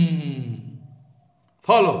 gum.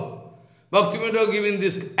 Follow. Bhaktivinoda giving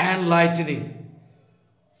this enlightening.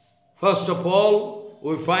 First of all,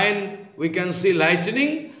 we can see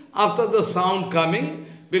lightning after the sound coming,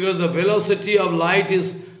 because the velocity of light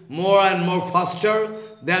is more and more faster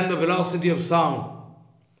than the velocity of sound.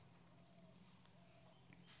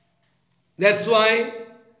 That's why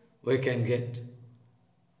we can get.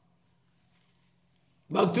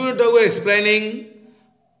 Bhaktivinoda Thakur explaining,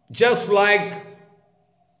 just like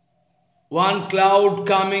one cloud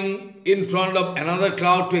coming in front of another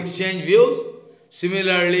cloud to exchange views,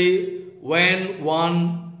 similarly, when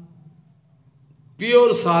one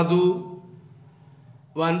pure sadhu,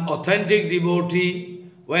 one authentic devotee,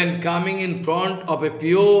 when coming in front of a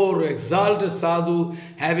pure, exalted sadhu,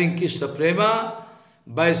 having Krishna prema,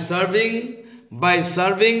 by serving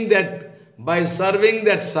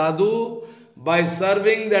that sadhu,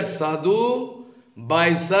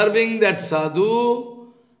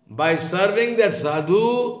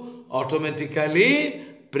 automatically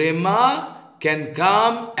prema can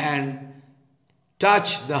come and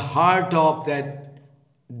touch the heart of that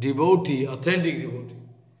devotee, authentic devotee.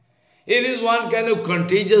 It is one kind of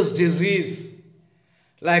contagious disease,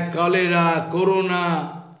 like cholera,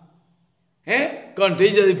 corona.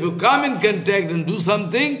 Contagious. If you come in contact and do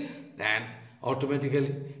something, then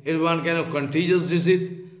automatically it is one kind of contagious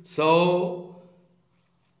disease. So,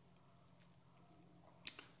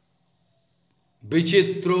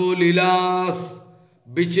 Vichitro lila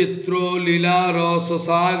raso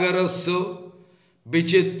sagarasya,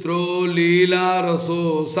 Vichitro lila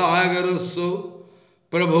raso sagarasya,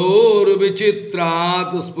 Prabhur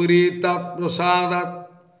vichitrat spuritat prasadat,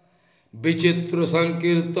 Vichitra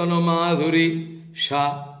sankirtana madhuri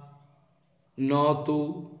sha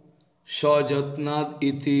natu sajatnad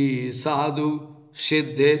iti sadhu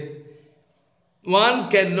siddhet. One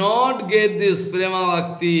cannot get this prema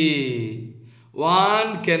bhakti.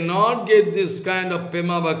 One cannot get this kind of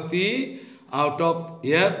prema bhakti out of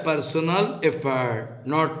personal effort.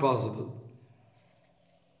 Not possible.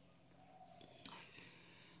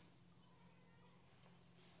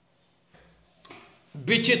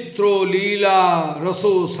 Vichitro lila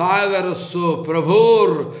raso sagarasya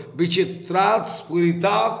prabhor vichitrat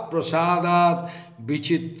spuritat prasadat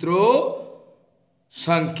vichitro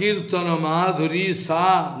sankirtana madhuri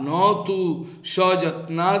sa natu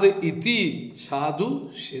sajatnad iti sadhu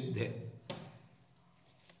siddhe.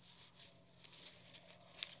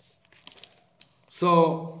 So,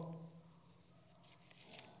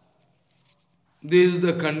 this is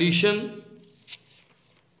the condition.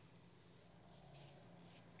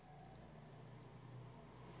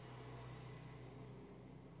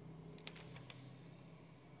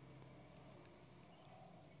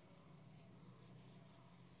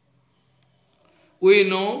 We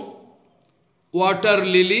know water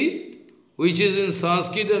lily, which is in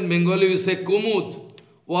Sanskrit and Bengali we say kumud,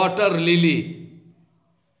 water lily.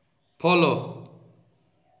 Follow.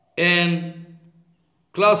 And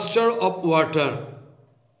cluster of water,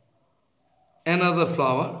 another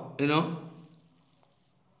flower,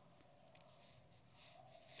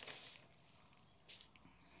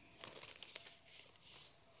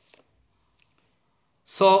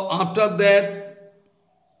 So after that,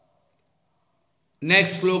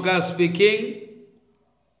 next sloka speaking,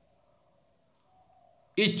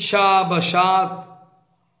 Ichha Bashat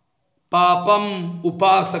Papam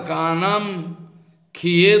Upasakanam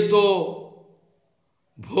Khiyeto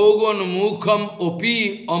Bhogon Mukham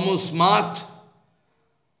Opi Amusmat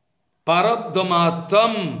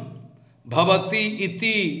Parabdhamartham Bhavati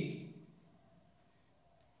Iti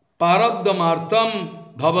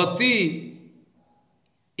Parabdhamartham Bhavati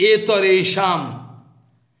Etaresham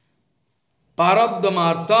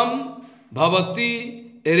Parabdhamartham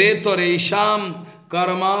Bhavati Eretaresham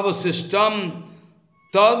Karmavasistam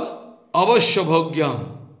Tad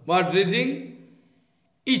Avashyabhogyam. What reading?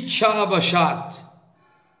 Ichha Bashat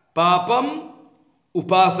Papam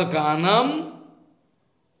Upasakanam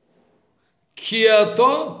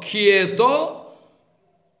Khiyeto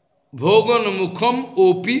Bhogan Mukham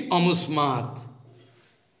Opi Amusmat.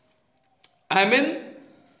 I mean,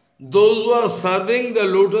 those who are serving the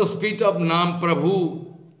lotus feet of Nam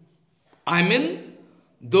Prabhu, I mean,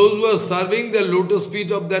 those who are serving the lotus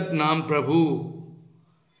feet of that Nam Prabhu,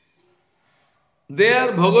 they are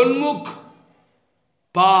Bhaganmukh,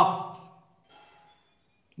 Pap,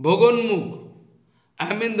 Bhaganmukh.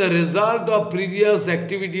 I mean, the result of previous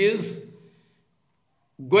activities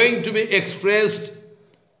going to be expressed,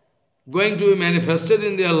 going to be manifested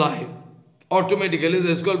in their life. Automatically, that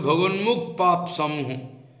is called Bhaganmukh Pap Samuh.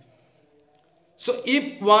 So,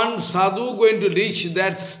 if one sadhu going to reach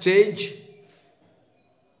that stage,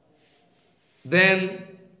 then,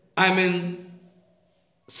 I mean,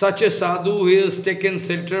 such a sadhu who has taken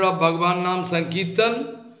shelter of Bhagavan Nam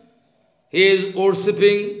Sankirtan, he is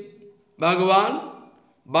worshipping Bhagavan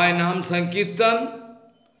by Nam Sankirtan,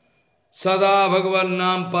 Sada Bhagavan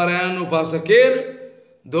Nam Parayan Upasakir,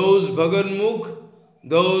 those Bhaganmukh,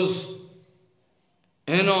 those,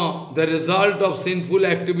 the result of sinful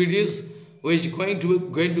activities, which is going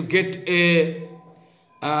to get a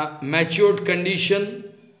matured condition,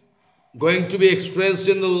 going to be expressed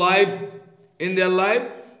in their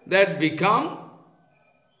life, that become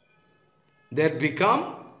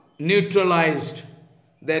neutralized,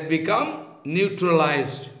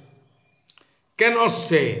 cannot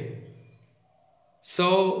stay.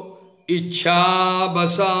 So, Ichha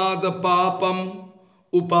basad papam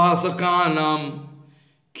upasakanam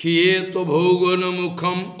khiyeto bhogana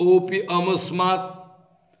mukham opi amasmat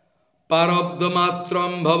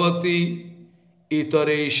parabdamatram bhavati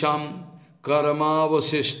itaresham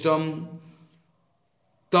karmavasishtam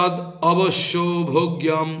tad avasyo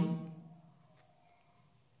bhogyam.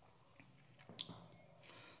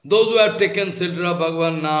 Those who have taken shelter of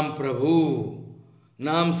Bhagavan Nam Prabhu,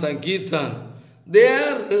 Nam Sankirtan,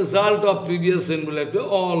 their result of previous sinful activity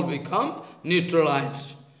all become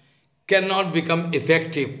neutralized, cannot become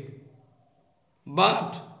effective.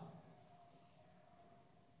 But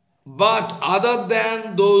other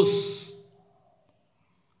than those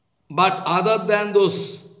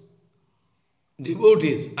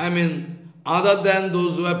devotees, I mean, other than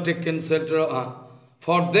those who have taken shelter,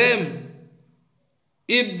 for them,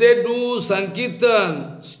 if they do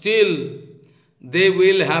Sankirtan, still they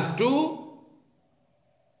will have to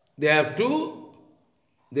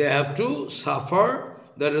suffer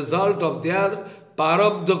the result of their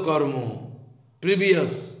parabdha karma.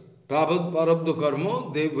 Previous parabdha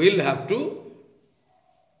karma, they will have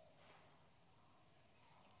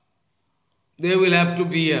to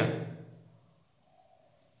bear.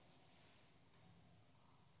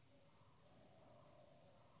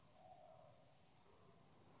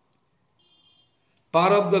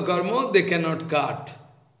 Parabdha karma they cannot cut,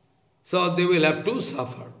 so they will have to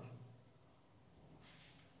suffer.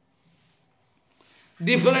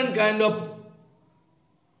 Different kind of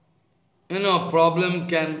problem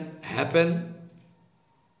can happen.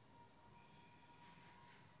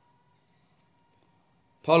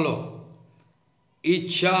 Follow.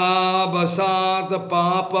 Ichha basat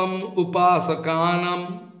papam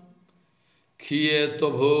upasakanam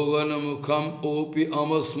khiyeto bhogana mukham opi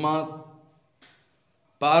amasmat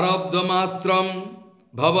parabdamatram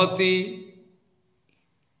bhavati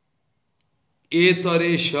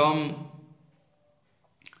etaresham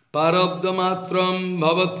parabdamatram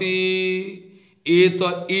bhavati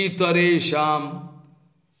etaresham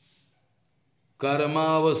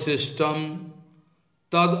karmavasishtam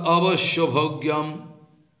tad avasya bhogyam.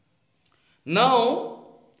 Now,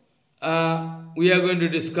 we are going to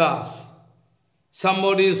discuss.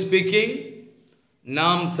 Somebody is speaking,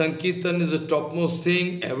 Nam Sankirtan is the topmost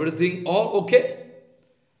thing, everything, all okay.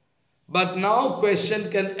 But now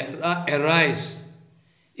question can arise.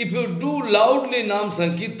 If you do loudly Nam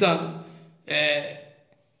Sankirtan, it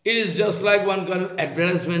is just like one kind of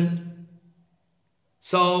advertisement.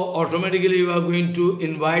 So automatically you are going to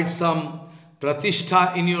invite some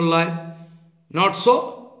pratishtha in your life. Not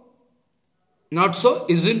so? Not so,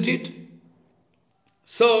 isn't it?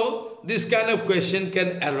 So this kind of question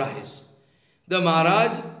can arise. The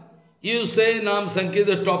Maharaj, you say Nam Sankirtan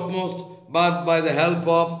the topmost, but by the help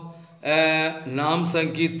of Nam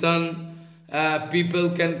Sankirtan,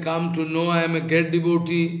 people can come to know I am a great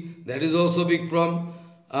devotee. That is also a big problem.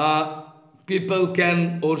 People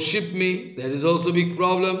can worship me. That is also a big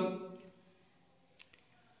problem.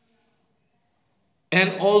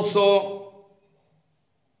 And also,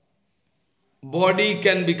 body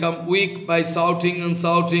can become weak by shouting and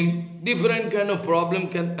shouting. Different kind of problem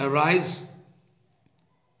can arise.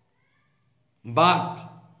 But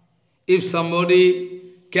if somebody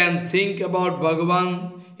can think about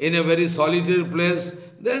Bhagavan in a very solitary place,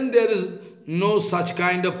 then there is no such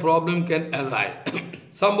kind of problem can arise.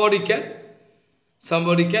 Somebody can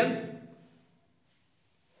somebody can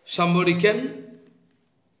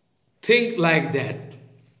think like that.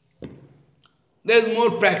 There is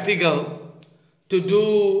more practical to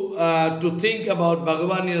think about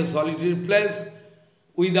Bhagavan in a solitary place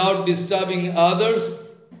without disturbing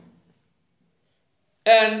others.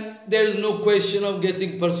 And there is no question of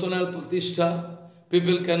getting personal pratishtha.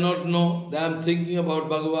 People cannot know that I am thinking about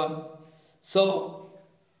Bhagavan. So,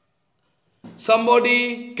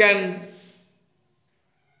 somebody can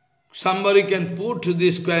put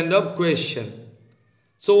this kind of question.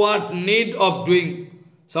 So what need of doing?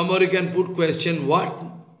 Somebody can put question,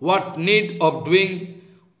 what need of doing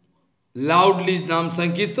loudly Nam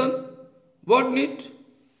Sankirtan? What need?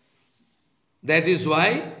 That is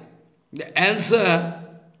why the answer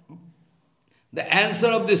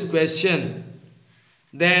of this question,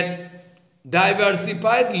 that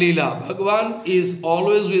diversified Leela, Bhagavan is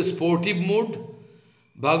always with sportive mood.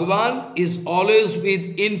 Bhagavan is always with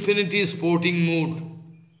infinity sporting mood.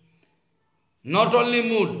 Not only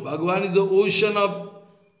mood, Bhagavan is the ocean of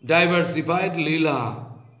diversified Leela.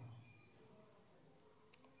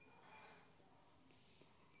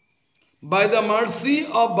 By the mercy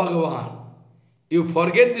of Bhagavan, you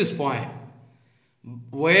forget this point.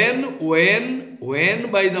 When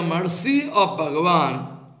by the mercy of Bhagavan,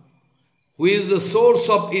 who is the source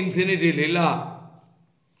of infinity Leela,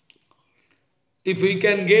 if we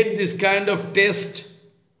can get this kind of taste,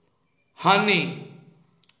 honey,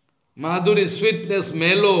 madhuri, sweetness,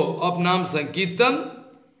 mellow of Nam Sankirtan,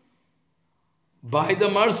 by the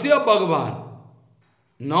mercy of Bhagavan,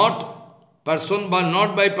 not by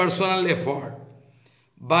personal effort,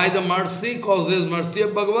 by the mercy, causes mercy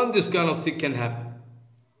of Bhagavan, this kind of thing can happen.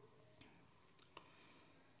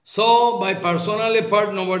 So, by personal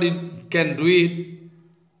effort, nobody can do it.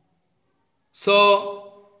 So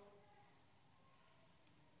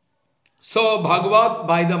Bhagavat,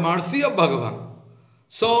 by the mercy of Bhagavan.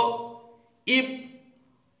 So if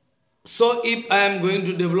I am going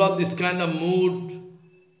to develop this kind of mood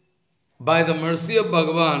by the mercy of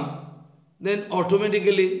Bhagavan, then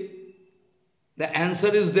automatically the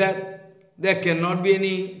answer is that there cannot be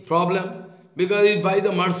any problem, because it's by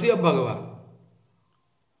the mercy of Bhagavan.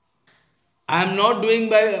 I am not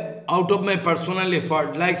doing out of my personal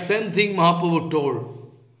effort. Like same thing Mahaprabhu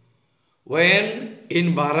told. When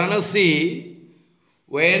in Varanasi,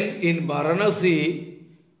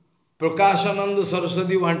 Prakashananda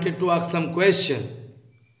Saraswati wanted to ask some question.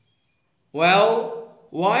 Well,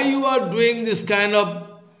 why you are doing this kind of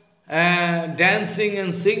dancing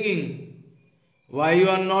and singing? Why you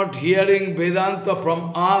are not hearing Vedanta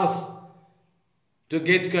from us to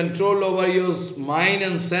get control over your mind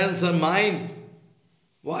and sense and mind?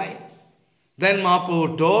 Why? Then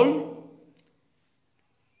Mahaprabhu told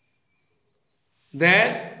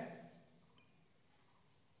that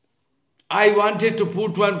I wanted to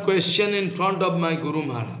put one question in front of my Guru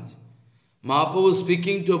Maharaj. Mahaprabhu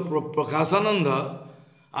speaking to Prakasananda,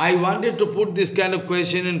 I wanted to put this kind of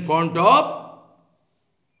question in front of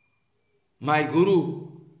my Guru.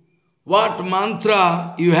 What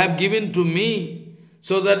mantra you have given to me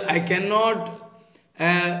so that I cannot,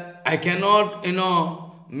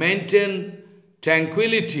 maintain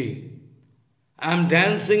tranquility. I am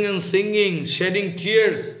dancing and singing, shedding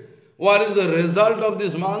tears. What is the result of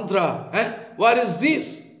this mantra? What is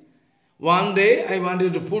this? One day I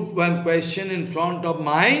wanted to put one question in front of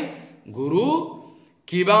my Guru.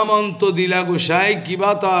 Kiba manto dila gosai,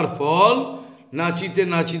 kiba tar phol, nachite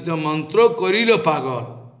mantra korilo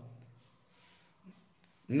pagal.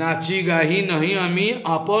 Nachi gahi nahi ami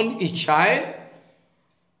apon ichhaye.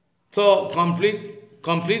 So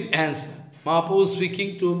complete answer. Mahaprabhu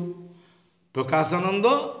speaking to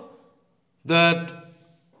Prakasananda that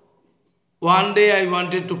one day I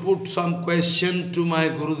wanted to put some question to my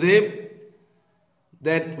Gurudev,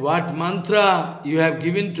 that what mantra you have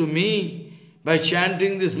given to me. By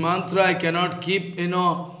chanting this mantra, I cannot keep,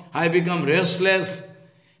 I become restless.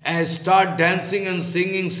 I start dancing and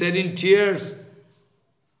singing, shedding tears.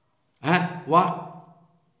 What?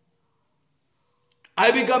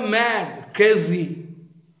 I become mad, crazy.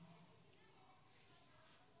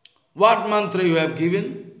 What mantra you have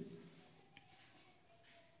given?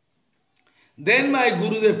 Then my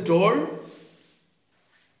Gurudev told,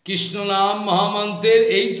 Krishna Nam Mahamantir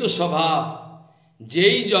Eito Sabhav,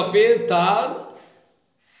 Jai Jape Tar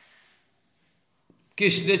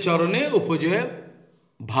Krishna Charane Upajoya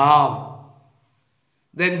Bhav.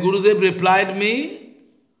 Then Gurudev replied me,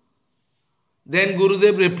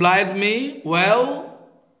 well,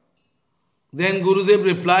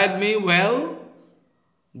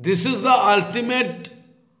 this is the ultimate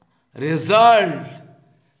result,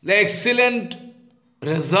 the excellent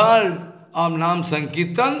result of Nam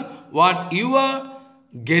Sankirtan, what you are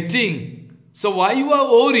getting. So why you are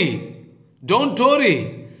worried? Don't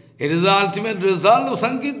worry. It is the ultimate result of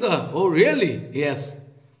Sankirtan. Oh, really? Yes.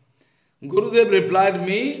 Gurudev replied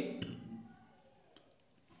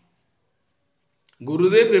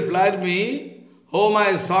me, oh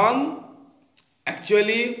my son,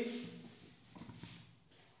 actually,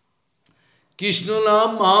 Krishna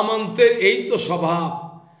Nam Mahamantra Eito Swabhav.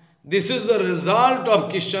 This is the result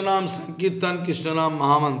of Krishna Nam Sankirtan, Krishna Nam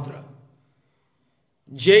Mahamantra.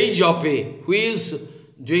 Jai Jape, who is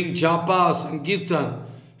doing Japa, Sankirtan,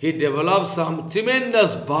 he develops some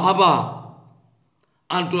tremendous bhava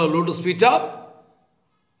unto a lotus feet of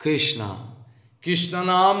Krishna. Krishna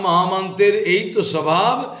Nam Mahamantra Eito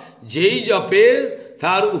Swabhav, Jai Jape,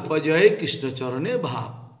 Thar Upajay Krishna Charane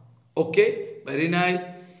Bhav. Okay, very nice.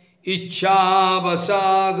 Ichha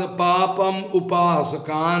vasad papam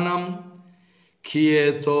upasakanam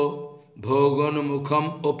khiyeto bhogan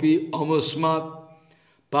mukham opi amusmat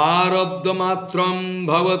parabdamatram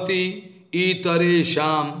bhavati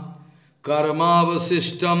itaresham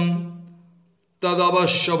karmavasishtam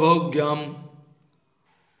tadavasya bhogyam.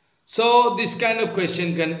 So this kind of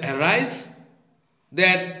question can arise,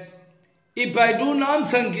 that if I do Nam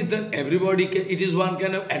Sankirtan, everybody can, it is one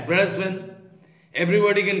kind of advertisement.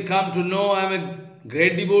 Everybody can come to know I am a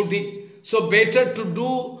great devotee. So better to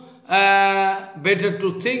do, better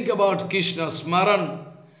to think about Krishna Smaran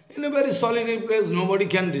in a very solitary place. Nobody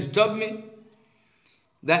can disturb me.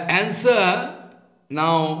 The answer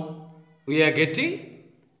now we are getting,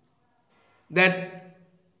 that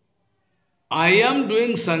I am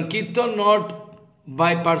doing Sankirtan not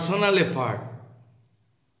by personal effort.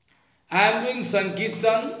 I am doing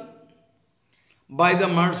Sankirtan by the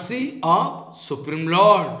mercy of Supreme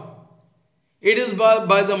Lord. It is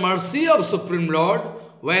by the mercy of Supreme Lord,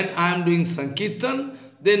 when I am doing Sankirtan,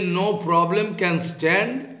 then no problem can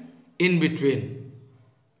stand in between.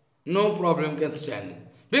 No problem can stand.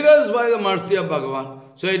 Because by the mercy of Bhagavan.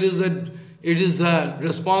 So it is a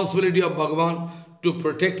responsibility of Bhagavan to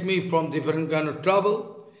protect me from different kind of trouble.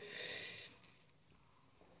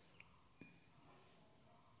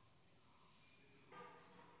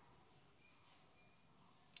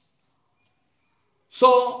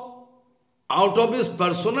 So, out of his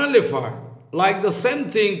personal effort, like the same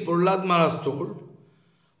thing Prahlad Maharaj told,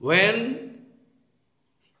 when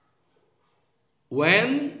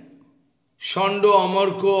Shando,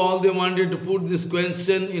 Amarko, all they wanted to put this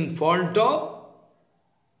question in fault of,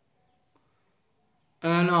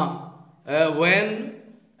 when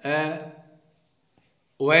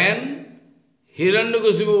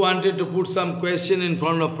Hiranyakasipu wanted to put some question in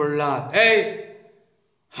front of Prahlad, hey,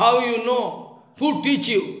 how you know? Who teach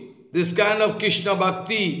you this kind of Krishna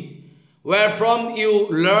Bhakti? Where from you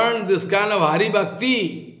learn this kind of Hari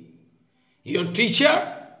Bhakti? Your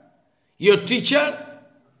teacher, your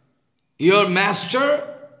master,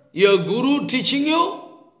 your guru teaching you?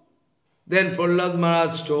 Then Prahlad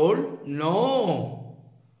Maharaj told, no.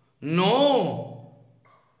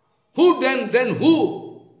 Who then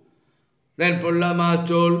who? Then Prahlad Maharaj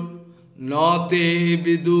told, Nate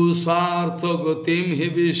vidu sartha gatim hi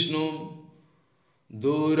Vishnu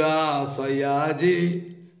Dura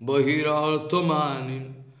sayaji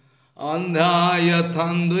bahirarthamanim andhaya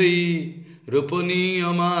thandai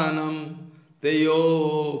rupaniyamanam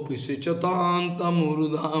teyo pisichatantam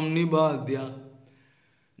urudham nibadya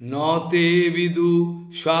nate vidu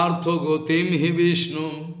swartha gatim hi Vishnu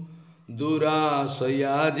dura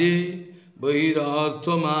sayaji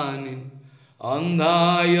bahirarthamanim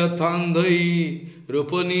andhaya thandai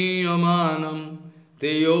rupaniyamanam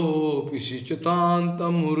Teyo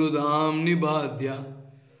pishichatantam urudam nibadya.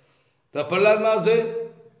 The Prahlad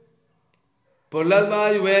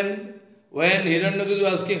Maharaj, when Hiranyakasipu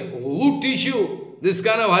was asking, who teach you this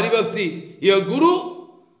kind of Hari Bhakti? Your guru?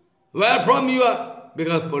 Where from you are?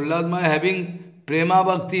 Because Prahlad Maharaj having prema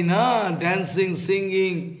bhakti, dancing,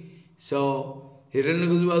 singing. So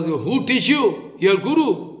Hiranyakasipu was asking, who teach you? Your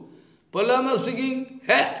guru? Prahlad Maharaj speaking,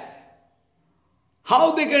 hey,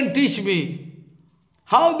 how they can teach me?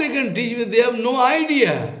 How they can teach me? They have no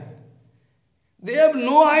idea. They have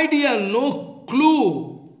no idea, no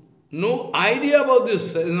clue, no idea about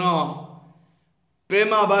this,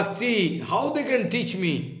 prema bhakti. How they can teach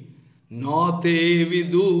me? Nate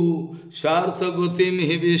vidu shartha gatim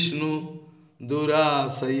hi Vishnu dura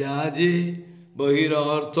sayaje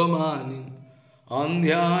bahirarthamanim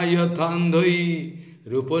andhyaya thandhai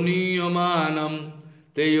rupaniyamanam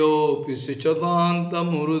teyo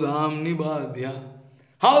pisichatantam urudham nibadya.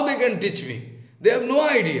 How they can teach me? They have no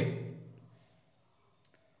idea.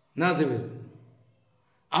 Nothing.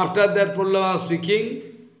 After that Prahlad was speaking,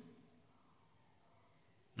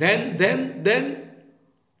 then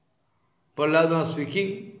Prahlad was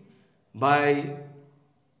speaking by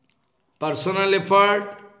personal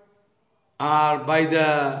effort or by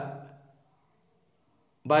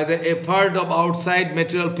the effort of outside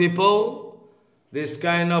material people, this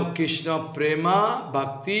kind of Krishna prema,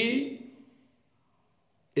 bhakti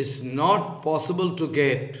is not possible to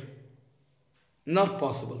get. Not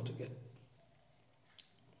possible to get.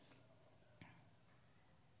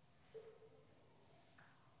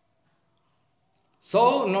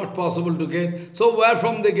 So, not possible to get. So, where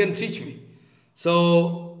from they can teach me?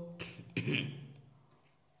 So,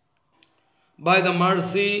 by the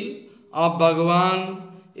mercy of Bhagavan,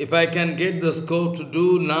 if I can get the scope to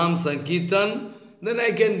do Nam Sankirtan, then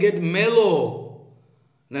I can get mellow,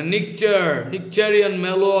 the nectarian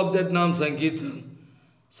mellow of that Nam Sankirtan.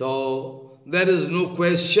 So, there is no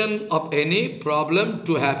question of any problem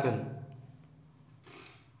to happen.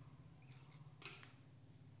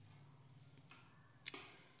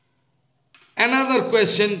 Another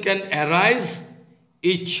question can arise,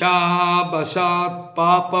 Ichha basat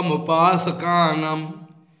papam upasakanam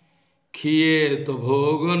khiyet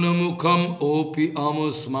bhoganamukam opi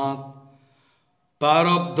amusmat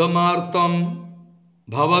parabdhamartam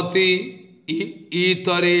bhavati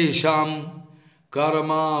itaresham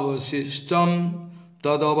karmavasistam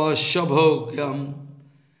tadavasya bhogyam.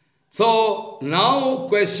 So, now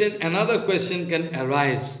another question can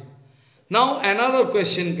arise. Now another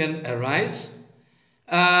question can arise.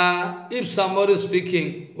 If somebody is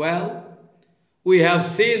speaking, well, we have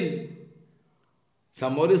seen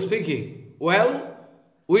somebody speaking. Well,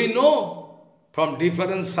 we know from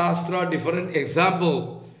different shastra, different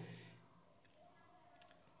example.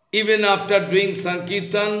 Even after doing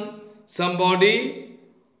Sankirtan, somebody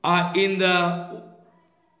are in the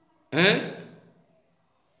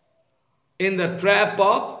trap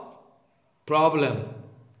of problem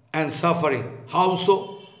and suffering. How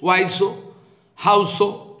so? Why so? How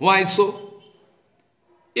so? Why so?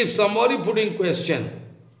 If somebody putting question,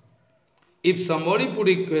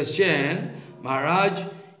 Maharaj,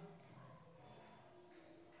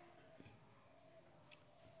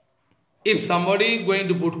 if somebody going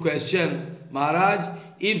to put question, Maharaj,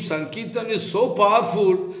 if Sankirtan is so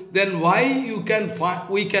powerful, then why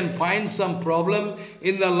we can find some problem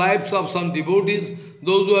in the lives of some devotees,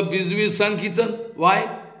 those who are busy with Sankirtan?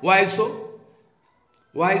 Why? Why so?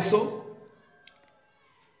 Why so?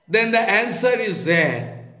 Then the answer is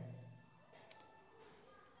there,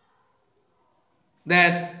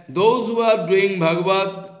 that those who are doing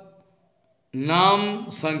Bhagavad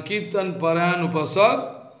Nam Sankirtan Parayan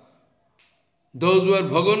Upasak, those who are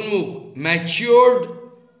Bhaganmukh, matured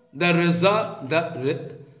the result,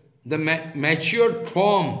 the matured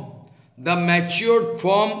form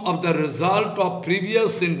of the result of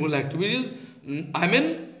previous sinful activities,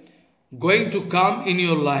 going to come in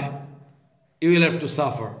your life. You will have to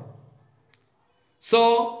suffer.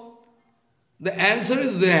 So, the answer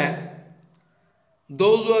is there.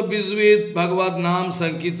 Those who are busy with Bhagavad Nam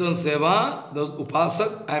Sankirtan Seva, those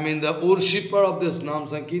Upasak, the worshipper of this Nam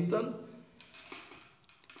Sankirtan,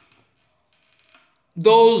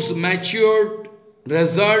 those matured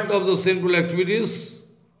result of the sinful activities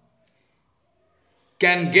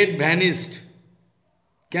can get vanished,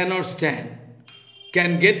 cannot stand,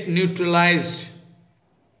 can get neutralized.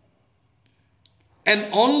 And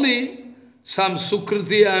only some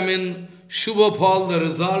Sukriti, Shubha Phal, the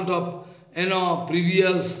result of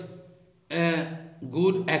previous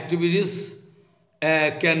good activities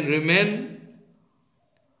can remain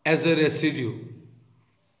as a residue.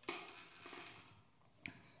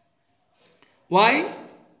 Why?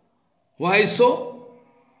 Why so?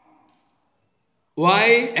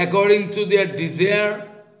 Why according to their desire?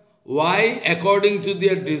 Why according to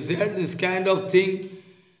their desire this kind of thing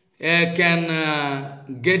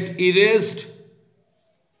can get erased?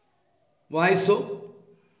 Why so?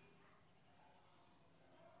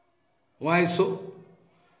 Why so?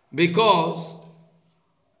 Because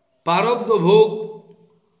Parabdha Bhog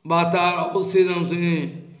Bhatar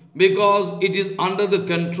Avasidam, because it is under the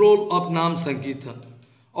control of Nam Sankirtan.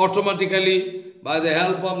 Automatically, by the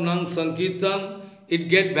help of Nam Sankirtan, it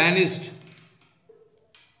get vanished.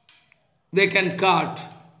 They can cut.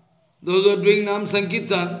 Those who are doing Nam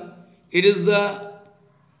Sankirtan, it is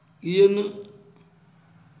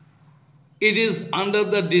it is under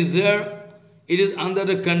the desire, it is under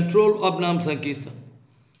the control of Nam Sankirtan.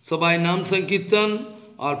 So by Nam Sankirtan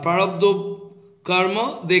or Prarabdha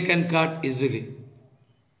karma, they can cut easily.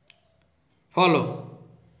 Follow.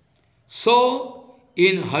 So,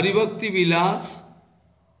 in Haribhakti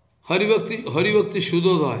Haribhakti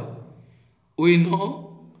Shuddhodaya. We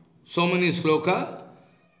know so many sloka.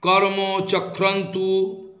 Karma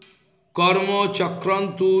chakrantu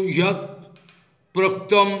yat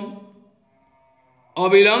praktam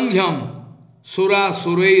avilangyam sura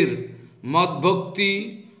surair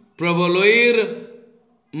madbhakti pravaloir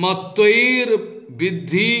mattoir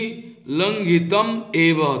vidhi langhitam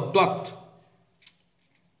eva tvat.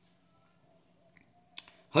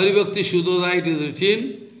 Haribhakti Shuddhodaya, it is written,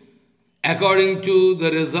 according to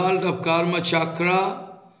the result of karma chakra,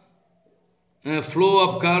 flow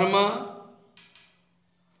of karma,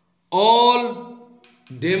 all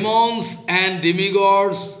demons and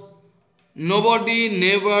demigods, nobody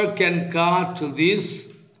never can cut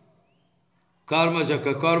this karma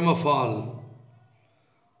chakra, karma fall.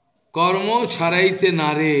 Karma charaite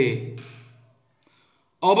nare,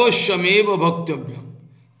 avashyameva bhaktavyam,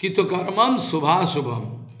 kito karmam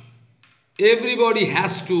subhasubham. Everybody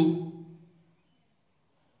has to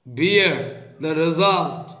bear the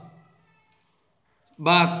result.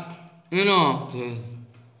 But,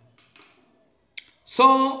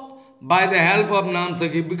 so by the help of Nam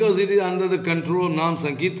Sankirtan, because it is under the control of Nam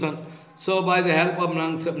Sankirtan, so by the help of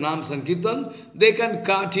Nam Sankirtan, they can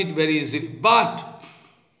cut it very easily. But,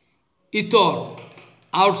 itor,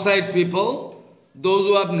 outside people, those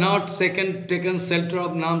who have not taken shelter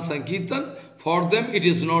of Nam Sankirtan, for them it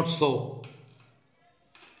is not so.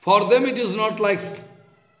 For them it is not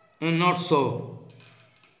so.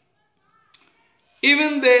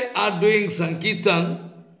 Even they are doing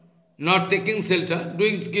Sankirtan, not taking shelter,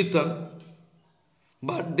 doing Kirtan,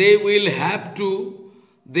 but they will have to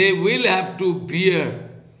bear,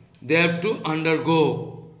 they have to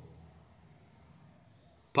undergo.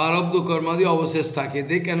 Parabdha karmadi avashes thake,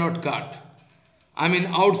 they cannot cut. I mean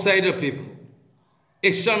outsider people,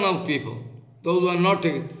 external people, those who are not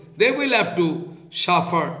taking, they will have to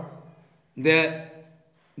suffer the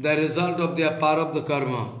result of their parabdha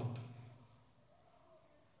karma.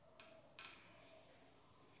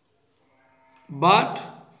 But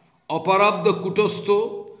aparabdha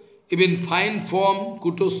kutosto, even fine form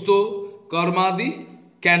kutosto, karmadi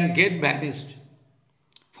can get vanished.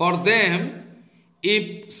 For them,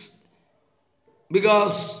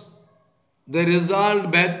 because the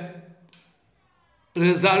bad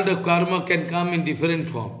result of karma can come in different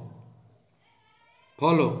form.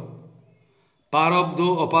 Follow.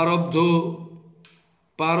 Parabdho,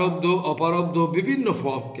 aparabdho, vivinna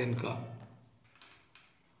form can come.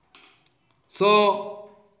 So,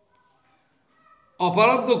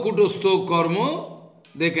 aparabdha kutosto karma,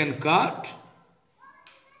 they can cut,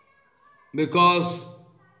 because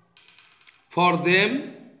for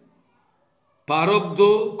them,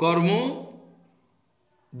 parabdha karma,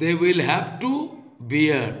 they will have to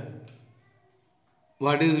bear.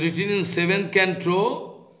 What is written in 7th canto,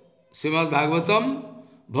 Srimad Bhagavatam,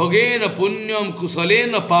 Bhogena punyam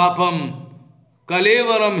kusalena papam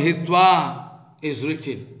kalevaram hitva is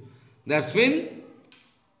written. That's mean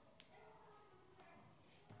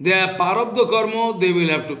their parabdha karma they will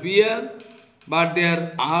have to bear, but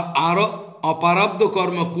their aparabdha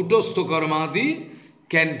karma, kutosto karmadi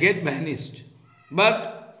can get vanished.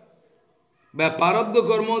 But by parabdha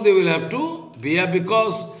karma they will have to bear,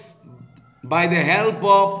 because by the help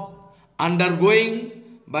of undergoing,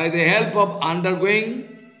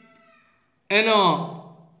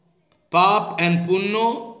 pap and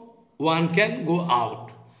punno, one can go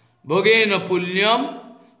out. Bhogena punyam,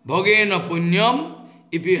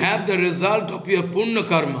 if you have the result of your punna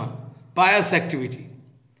karma, pious activity.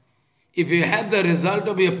 If you have the result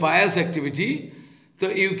of your pious activity, so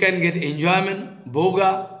you can get enjoyment,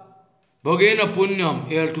 bhoga, bhogena punyam,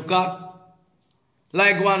 you have to cut.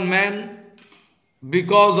 Like one man,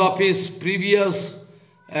 because of his previous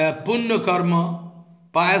punna karma,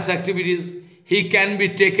 pious activities, he can be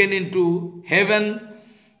taken into heaven,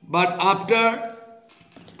 but after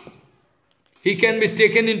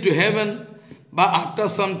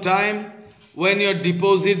some time, when your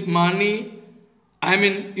deposit money,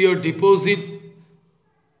 your deposit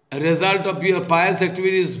result of your pious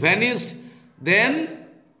activities vanished, then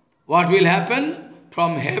what will happen?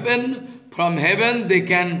 From heaven they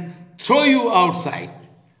can throw you outside.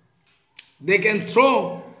 They can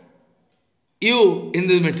throw you in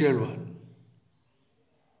the material world.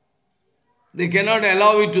 They cannot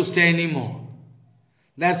allow you to stay anymore.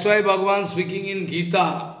 That's why Bhagavan speaking in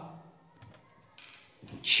Gita,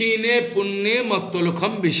 Chine punne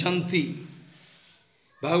mattolokham vishanti.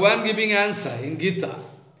 Bhagavan giving answer in Gita.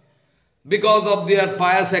 Because of their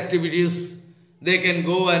pious activities, they can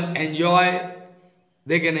go and enjoy,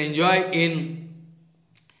 in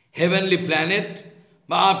heavenly planet,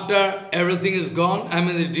 But after everything is gone, I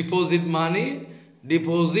mean, they deposit money,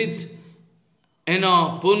 deposit,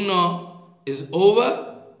 punya is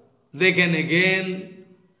over, they can again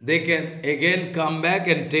come back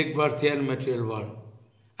and take birth here in material world.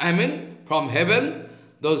 I mean, from heaven,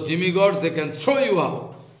 those demigods, they can throw you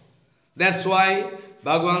out. That's why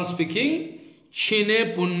Bhagavan speaking,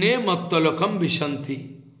 Chine punne mattalakam vishanti.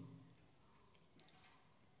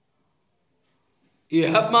 You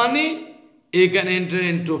have money, you can enter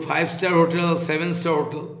into 5-star hotel, 7-star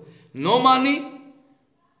hotel. No money,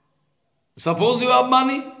 suppose you have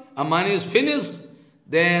money, and money is finished,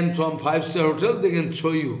 then from 5-star hotel they can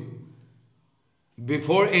throw you.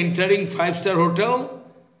 Before entering 5-star hotel,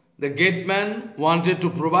 the gateman wanted to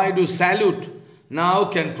provide you salute. Now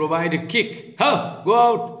can provide a kick. Huh, go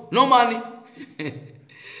out, no money.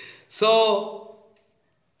 So,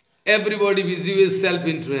 everybody busy with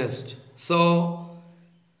self-interest. So,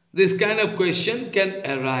 this kind of question can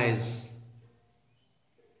arise.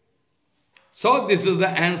 So, this is the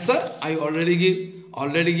answer I already give.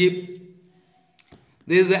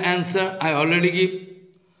 This is the answer I already give.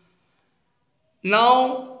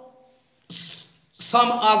 Now,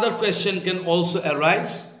 some other question can also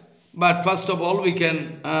arise. But first of all, we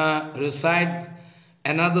can recite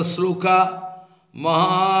another sloka.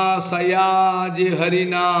 Mahasayaji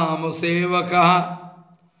harinam sevakaha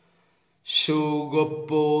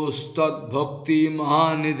Shugopos tad bhakti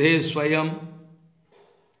mahanidhe swayam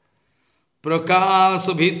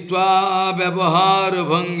Prakasa bhitva vyavahar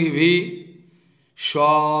bhangibhi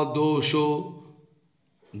Swadosho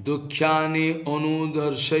dukhyani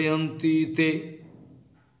anudarshayanti te.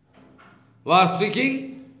 Was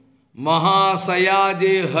speaking,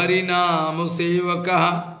 Mahasayaje harinam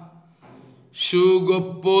sevakaha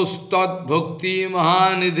Shugopostad bhakti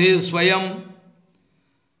mahanidhe swayam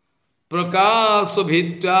Prakasa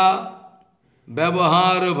bhitya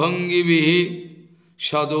vyavahar bhangivihi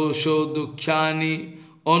Sadosho dukhyani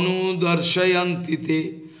anudarshayanti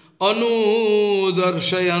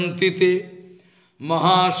te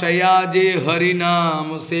Mahasayaje harinam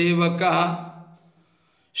sevakaha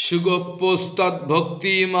Shugopostad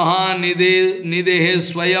bhakti mahanidhe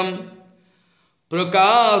swayam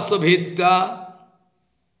Prakasa bhitya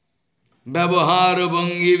vyavahar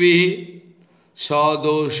bhangivihi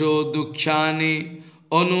Sadosho dukhyani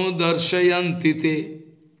anudarshayanti te.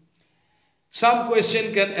 Some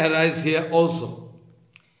question can arise here also.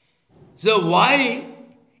 So why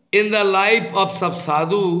in the life of some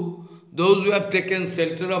sadhu, those who have taken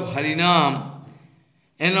shelter of Harinam,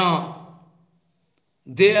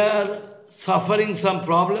 they are suffering some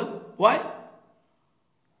problem? Why?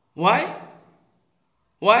 Why?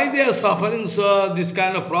 Why they are suffering this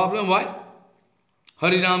kind of problem? Why?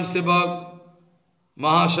 Harinam Sevak,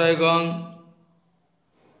 Mahashayagan.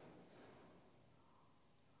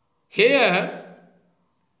 Here,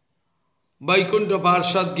 Vaikuntha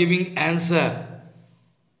Parshad giving answer.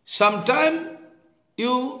 Sometime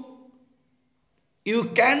you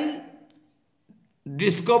can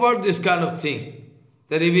discover this kind of thing.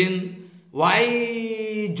 That even why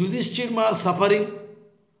Yudhishthira Maharaj suffering?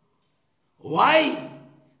 Why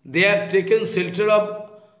they have taken shelter of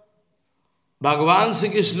Bhagavan Sri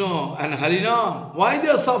Krishna and Harinam? Why they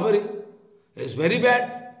are suffering? It's very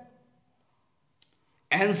bad.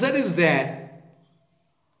 Answer is that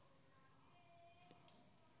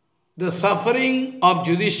the suffering of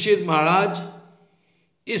Yudhishthira Maharaj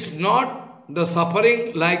is not the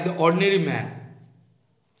suffering like the ordinary man.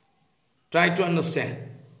 Try to understand.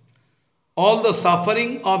 All the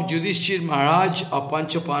suffering of Yudhishthira Maharaj, of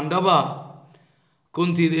Pancha Pandava,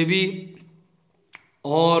 Kunti Devi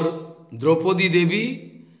or Draupadi Devi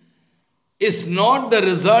is not the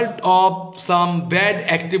result of some bad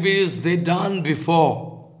activities they done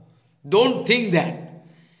before. Don't think that.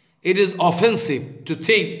 It is offensive to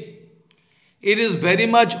think. It is very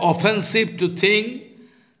much offensive to think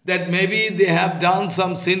that maybe they have done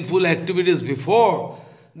some sinful activities before.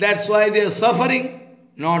 That's why they are suffering.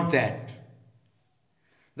 Not that.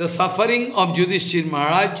 The suffering of Yudhishthira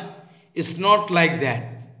Maharaj is not like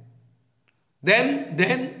that. Then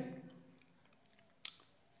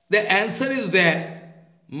the answer is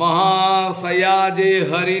that Mahasayaje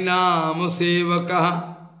harinam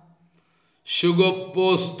sevakaha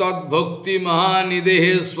Shugopostad bhakti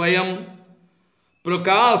mahanidehe swayam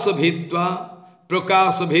Prakasa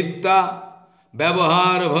bhitta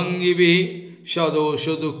vyavahar bhangivi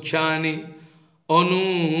Sadosha dukhyani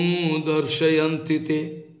anudarshayanti te.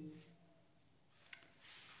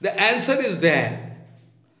 The answer is that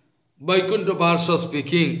Vaikuntha Parshad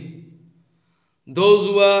speaking, those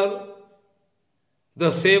who are the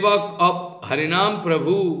sevak of Harinam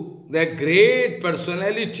Prabhu, their great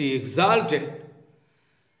personality exalted,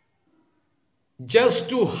 just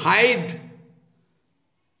to hide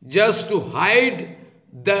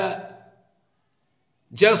the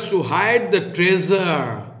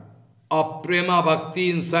treasure of prema bhakti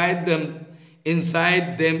inside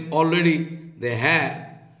them already they have.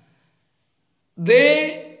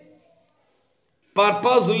 They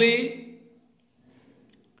purposely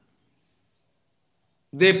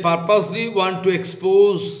want to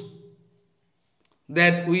expose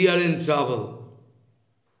that we are in trouble.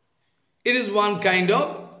 It is one kind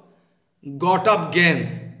of got-up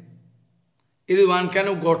game. It is one kind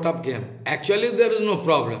of got-up game. Actually, there is no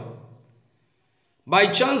problem. By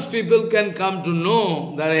chance, people can come to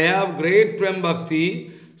know that I have great Prem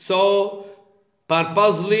Bhakti, so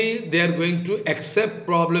purposely they are going to accept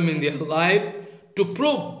problem in their life to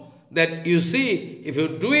prove that, you see, if you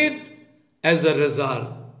do it, as a result.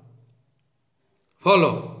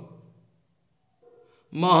 Follow.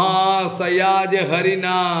 Mahasayaj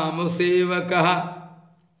Harinam Sevakaha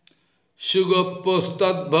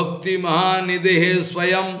Shugopostad Bhakti Mahanidehe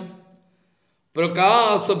Swayam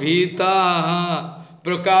Prakasabhita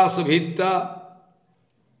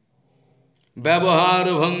Vyavahar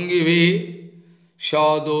Bhangivi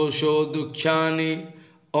Shadosho Dukshani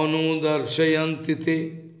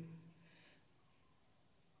Anudarshayantite.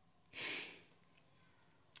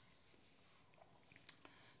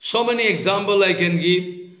 So many examples I can give,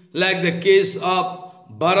 like the case of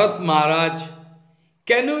Bharat Maharaj.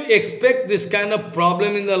 Can you expect this kind of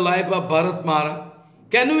problem in the life of Bharat Maharaj?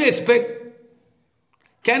 Can you expect?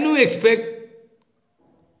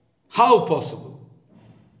 How possible?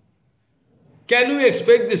 Can you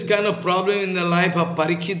expect this kind of problem in the life of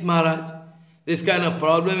Parikshit Maharaj? This kind of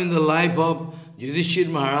problem in the life of Yudhishthira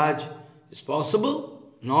Maharaj? Is possible?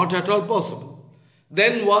 Not at all possible.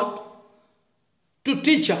 Then what? To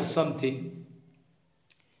teach us something.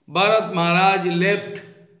 Bharat Maharaj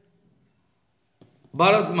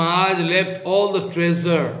left all the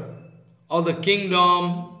treasure of the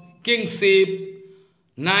kingdom, kingship,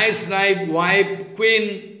 nice wife,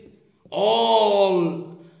 queen,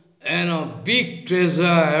 all, big treasure,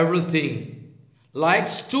 everything, like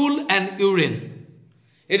stool and urine.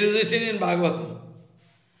 It is written in Bhagavatam.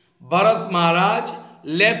 Bharat Maharaj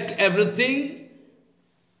left everything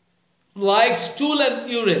like stool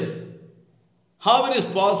and urine. How it is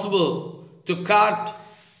possible to cut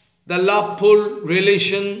the loveful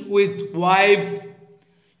relation with wife,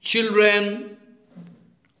 children?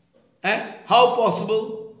 How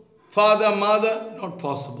possible? Father, mother? Not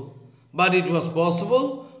possible. But it was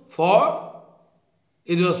possible for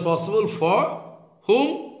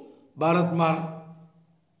whom? Bharat Maharaj.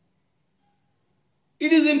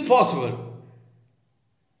 It is impossible.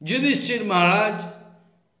 Yudhishthira Maharaj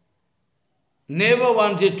never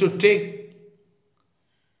wanted to take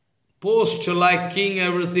post like king,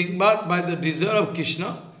 everything, but by the desire of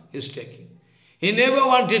Krishna, he is taking. He never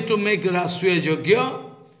wanted to make Rasya Yogya.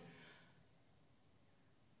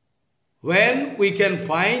 When we can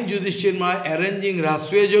find Yudhishthira Maharaj arranging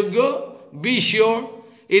Rasya Yogya, be sure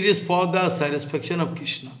it is for the satisfaction of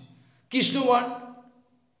Krishna. Krishna want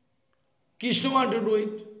to do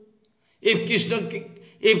it. If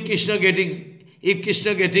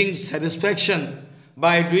Krishna getting satisfaction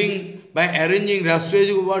by arranging Rasya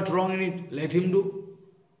Yoga, what's wrong in it? Let him do.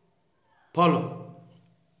 Follow.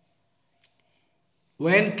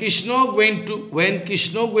 When Krishna going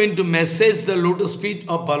to message the lotus feet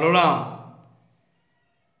of Balaram,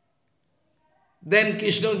 then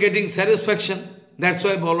Krishna getting satisfaction. That's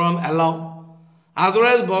why Balaram allow.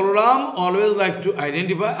 Otherwise, Balaram always like to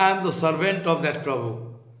identify, I am the servant of that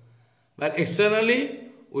Prabhu. But externally,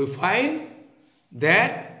 we find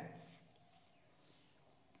that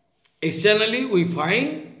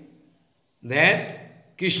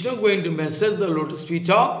Krishna going to message the lotus feet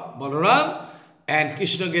of Balaram and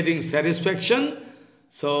Krishna getting satisfaction.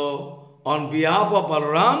 So, on behalf of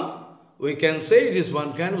Balaram, we can say it is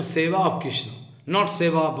one kind of seva of Krishna, not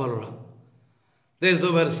seva of Balaram. There is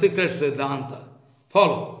a very secret Siddhanta.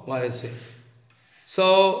 Follow what I say.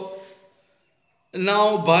 So,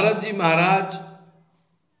 now Bharatji Maharaj,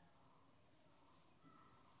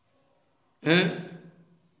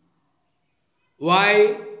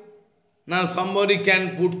 why? Now somebody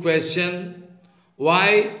can put question,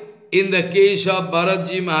 why in the case of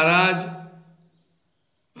Bharatji Maharaj,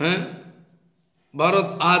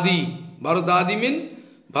 Bharat Adi means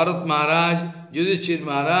Bharat Maharaj, Yudhishthira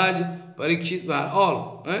Maharaj, Parikshit Maharaj,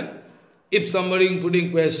 all. If somebody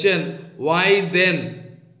putting question, why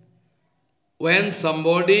then? When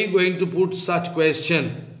somebody going to put such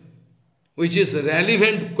question, which is a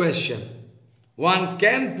relevant question, One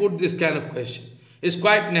can put this kind of question. It's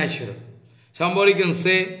quite natural. Somebody can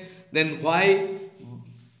say, then why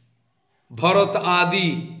Bharat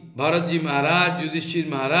Adi, Bharatji Maharaj, Yudhishthir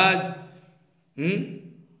Maharaj,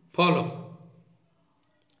 follow.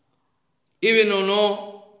 Even you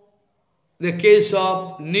know the case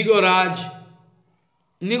of Nigoraj,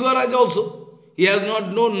 Nigoraj also, he has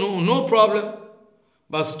no problem.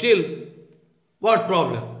 But still, what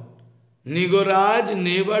problem? Nigoraj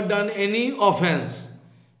never done any offense,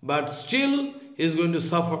 but still he is going to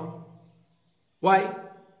suffer. Why?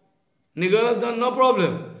 Nigoraj done no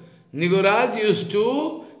problem. Nigoraj used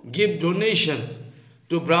to give donation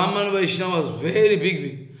to Brahman Vaishnavas, very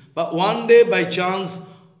big. But one day, by chance,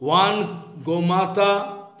 one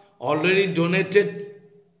Gomata already donated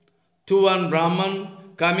to one Brahman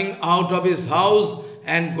coming out of his house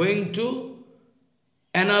and going to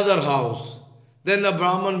another house. Then the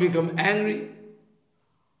Brahman become angry.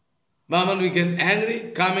 Brahman became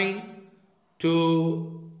angry, coming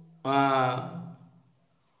to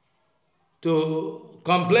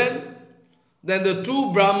complain. Then the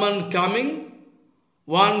two Brahman coming,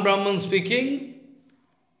 one Brahman speaking,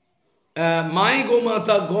 my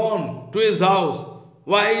Gomata gone to his house.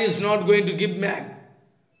 Why he is not going to give back?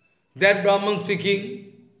 That Brahman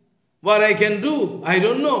speaking, what I can do? I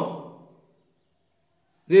don't know.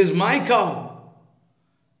 This is my cow.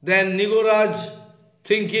 Then Nigoraj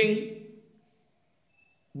thinking,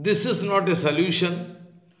 this is not a solution.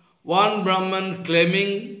 One Brahman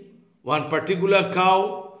claiming one particular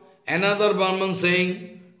cow, another Brahman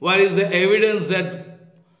saying, what is the evidence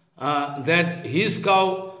that his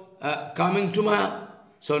cow coming to my house?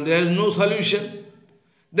 So there is no solution.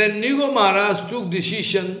 Then Nigo Maharaj took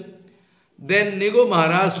decision.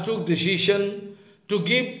 To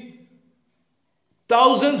give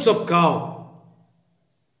thousands of cow,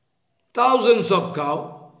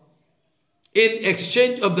 in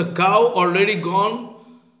exchange of the cow already gone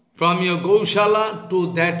from your Gaushala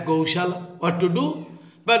to that Gaushala. What to do?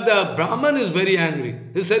 But the Brahman is very angry.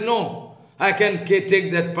 He said, no, I can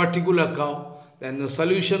take that particular cow. Then the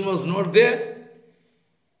solution was not there.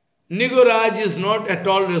 Nigoraj is not at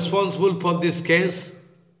all responsible for this case.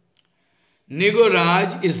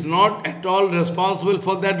 Nigoraj is not at all responsible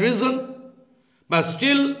for that reason. But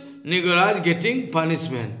still, Nigoraj getting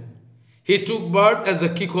punishment. He took birth as a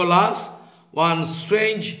Kikolas, one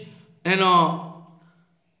strange,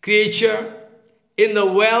 creature in the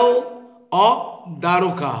well of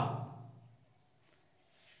Daruka.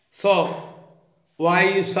 So,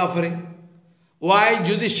 why he is suffering? Why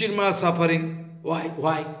Yudhishthira is suffering? Why?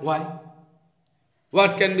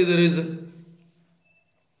 What can be the reason?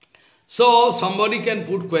 So, somebody can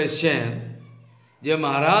put question, Jai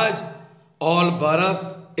Maharaj, all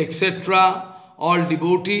Bharat, etc., all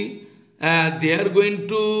devotee, they are going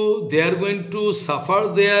to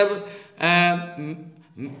suffer their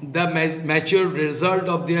the mature result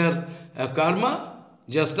of their karma,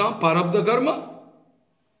 just now, parabdha karma.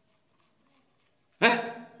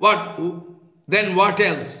 What? Then what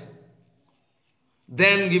else?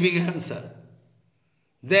 Then giving answer.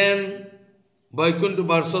 Then Vaikuntha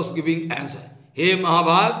Varsas giving answer. Hey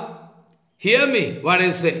Mahabhag, hear me what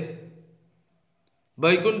I say.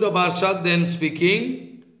 Vaikuntha Varsas then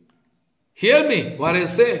speaking, hear me what I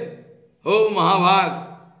say. Oh Mahabhag,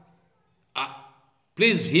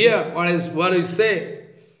 please hear what I say.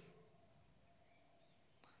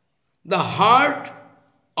 The heart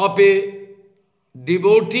of a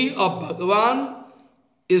devotee of Bhagavan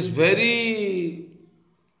is very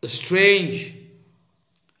strange.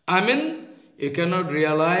 I mean, you cannot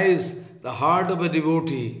realize the heart of a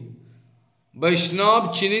devotee. Vaishnav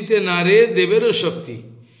chinite nare devero shakti.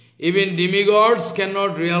 Even demigods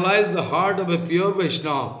cannot realize the heart of a pure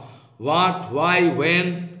Vaishnava. What, why,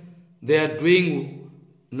 when they are doing,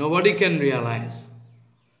 nobody can realize.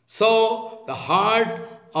 So, the heart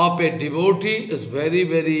of a devotee is very,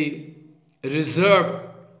 very reserved.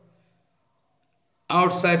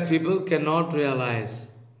 Outside people cannot realize.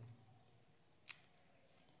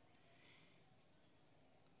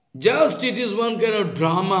 Just it is one kind of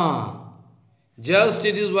drama. Just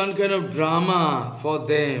it is one kind of drama for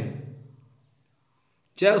them.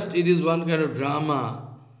 Just it is one kind of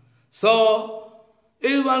drama. So,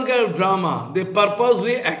 it is one kind of drama. They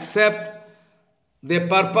purposely accept this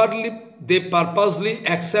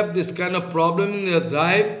kind of problem in their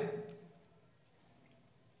life.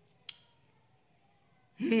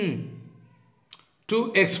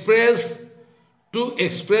 To express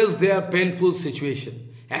their painful situation.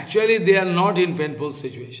 Actually, they are not in painful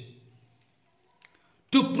situation.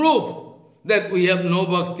 To prove that we have no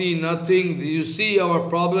bhakti, nothing, you see our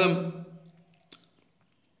problem.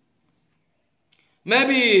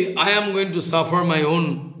 maybe I am going to suffer my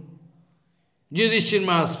own. Yudhishthira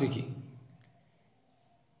Maharaj speaking.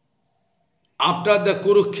 After the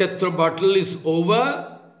Kurukshetra battle is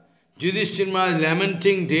over, Yudhishthira Maharaj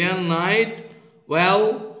lamenting day and night,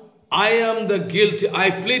 well, I am the guilty,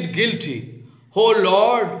 I plead guilty. Oh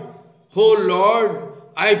Lord,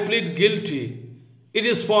 I plead guilty. It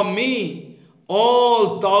is for me.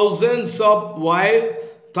 All thousands of wives,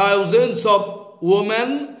 thousands of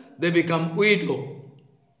women, they become widow.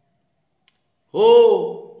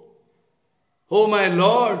 Oh my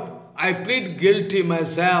Lord, I plead guilty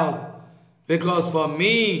myself, because for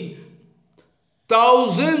me,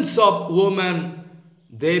 thousands of women,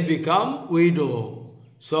 they become widow.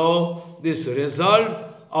 So, this result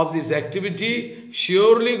of this activity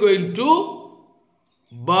surely going to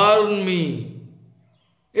burn me.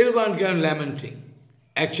 Everyone can lamenting.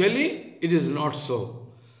 Actually, it is not so.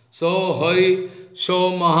 So,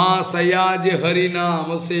 Mahasayaje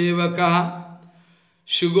Harinama Sevakaha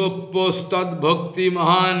Shugopostad Bhakti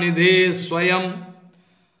Mahanidhe Swayam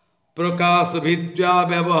Prakasa Bhitya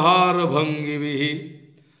Vyavahara Bhangivihi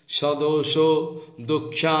Sadosho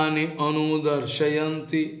Dukshani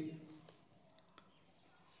Anudarshayanti.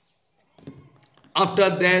 After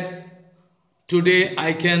that, today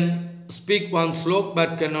I can speak one slok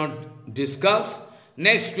but cannot discuss.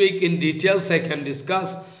 Next week in details I can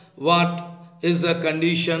discuss what is the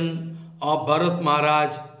condition of Bharat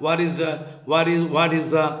Maharaj, what is the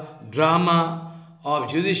drama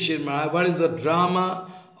of Yudhishthira Maharaj, what is the drama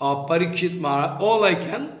of Parikshit Maharaj. All I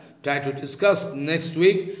can try to discuss next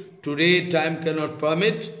week. Today time cannot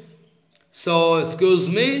permit. So excuse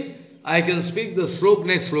me, I can speak the slok,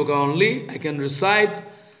 next sloka only. I can recite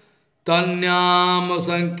Tanyam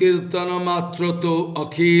Sankirtana Matrato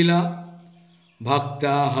Akhila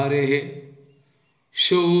Bhakta Harehe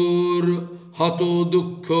Shur Hato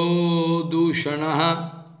Dukkho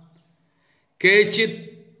Dushanaha Kechit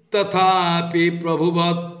Tathapi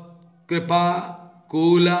Prabhuvat Kripa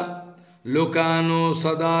Kula Lokano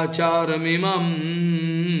Sadacharamimam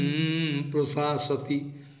Prasasati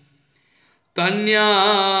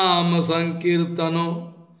Tanyam Sankirtano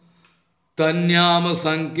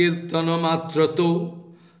Matrato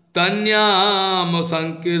Tanyam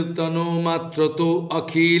Sankirtano Matrato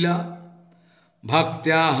Akhila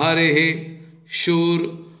Bhaktya Harehe Shur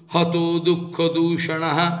Hato Dukkha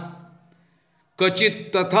Dushanaha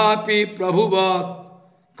Kachit Tathapi Prabhuvat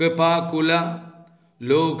Kripakula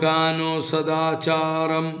Lokano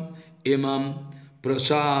Sadacharam Imam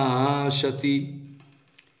Prasashati.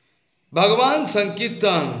 Bhagavan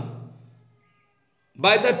Sankirtan,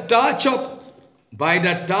 by the touch of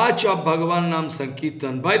Bhagavan Nam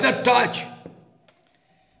Sankirtan, by the touch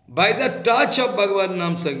of Bhagavan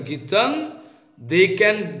Nam Sankirtan, they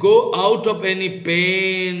can go out of any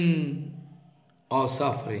pain or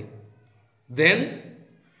suffering. Then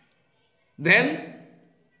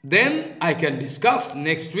I can discuss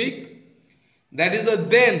next week. That is the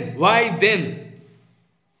then. Why then?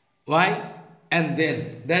 Why? And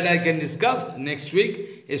then. That I can discuss next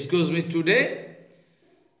week. Excuse me today.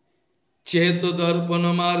 Cheto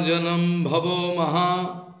darpanamarjanam bhavo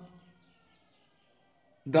maha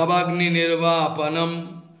dabagni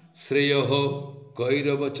nirvapanam sriyoho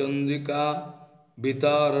kairava chandrika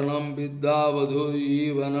vitaranam vidyavadhu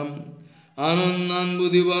jivanam anandan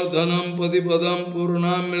buddhivardhanam patipadam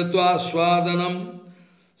purnam mritva swadanam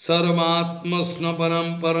sarvatma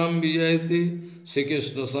snapanam param vijayati Shri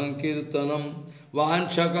Krishna Sankirtanam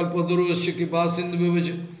Vanchakalpadurusya Kipasindhu Vivaj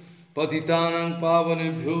Patitanam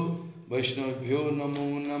Pavanebhyo Vaishnavabhyo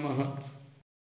Namo Namaha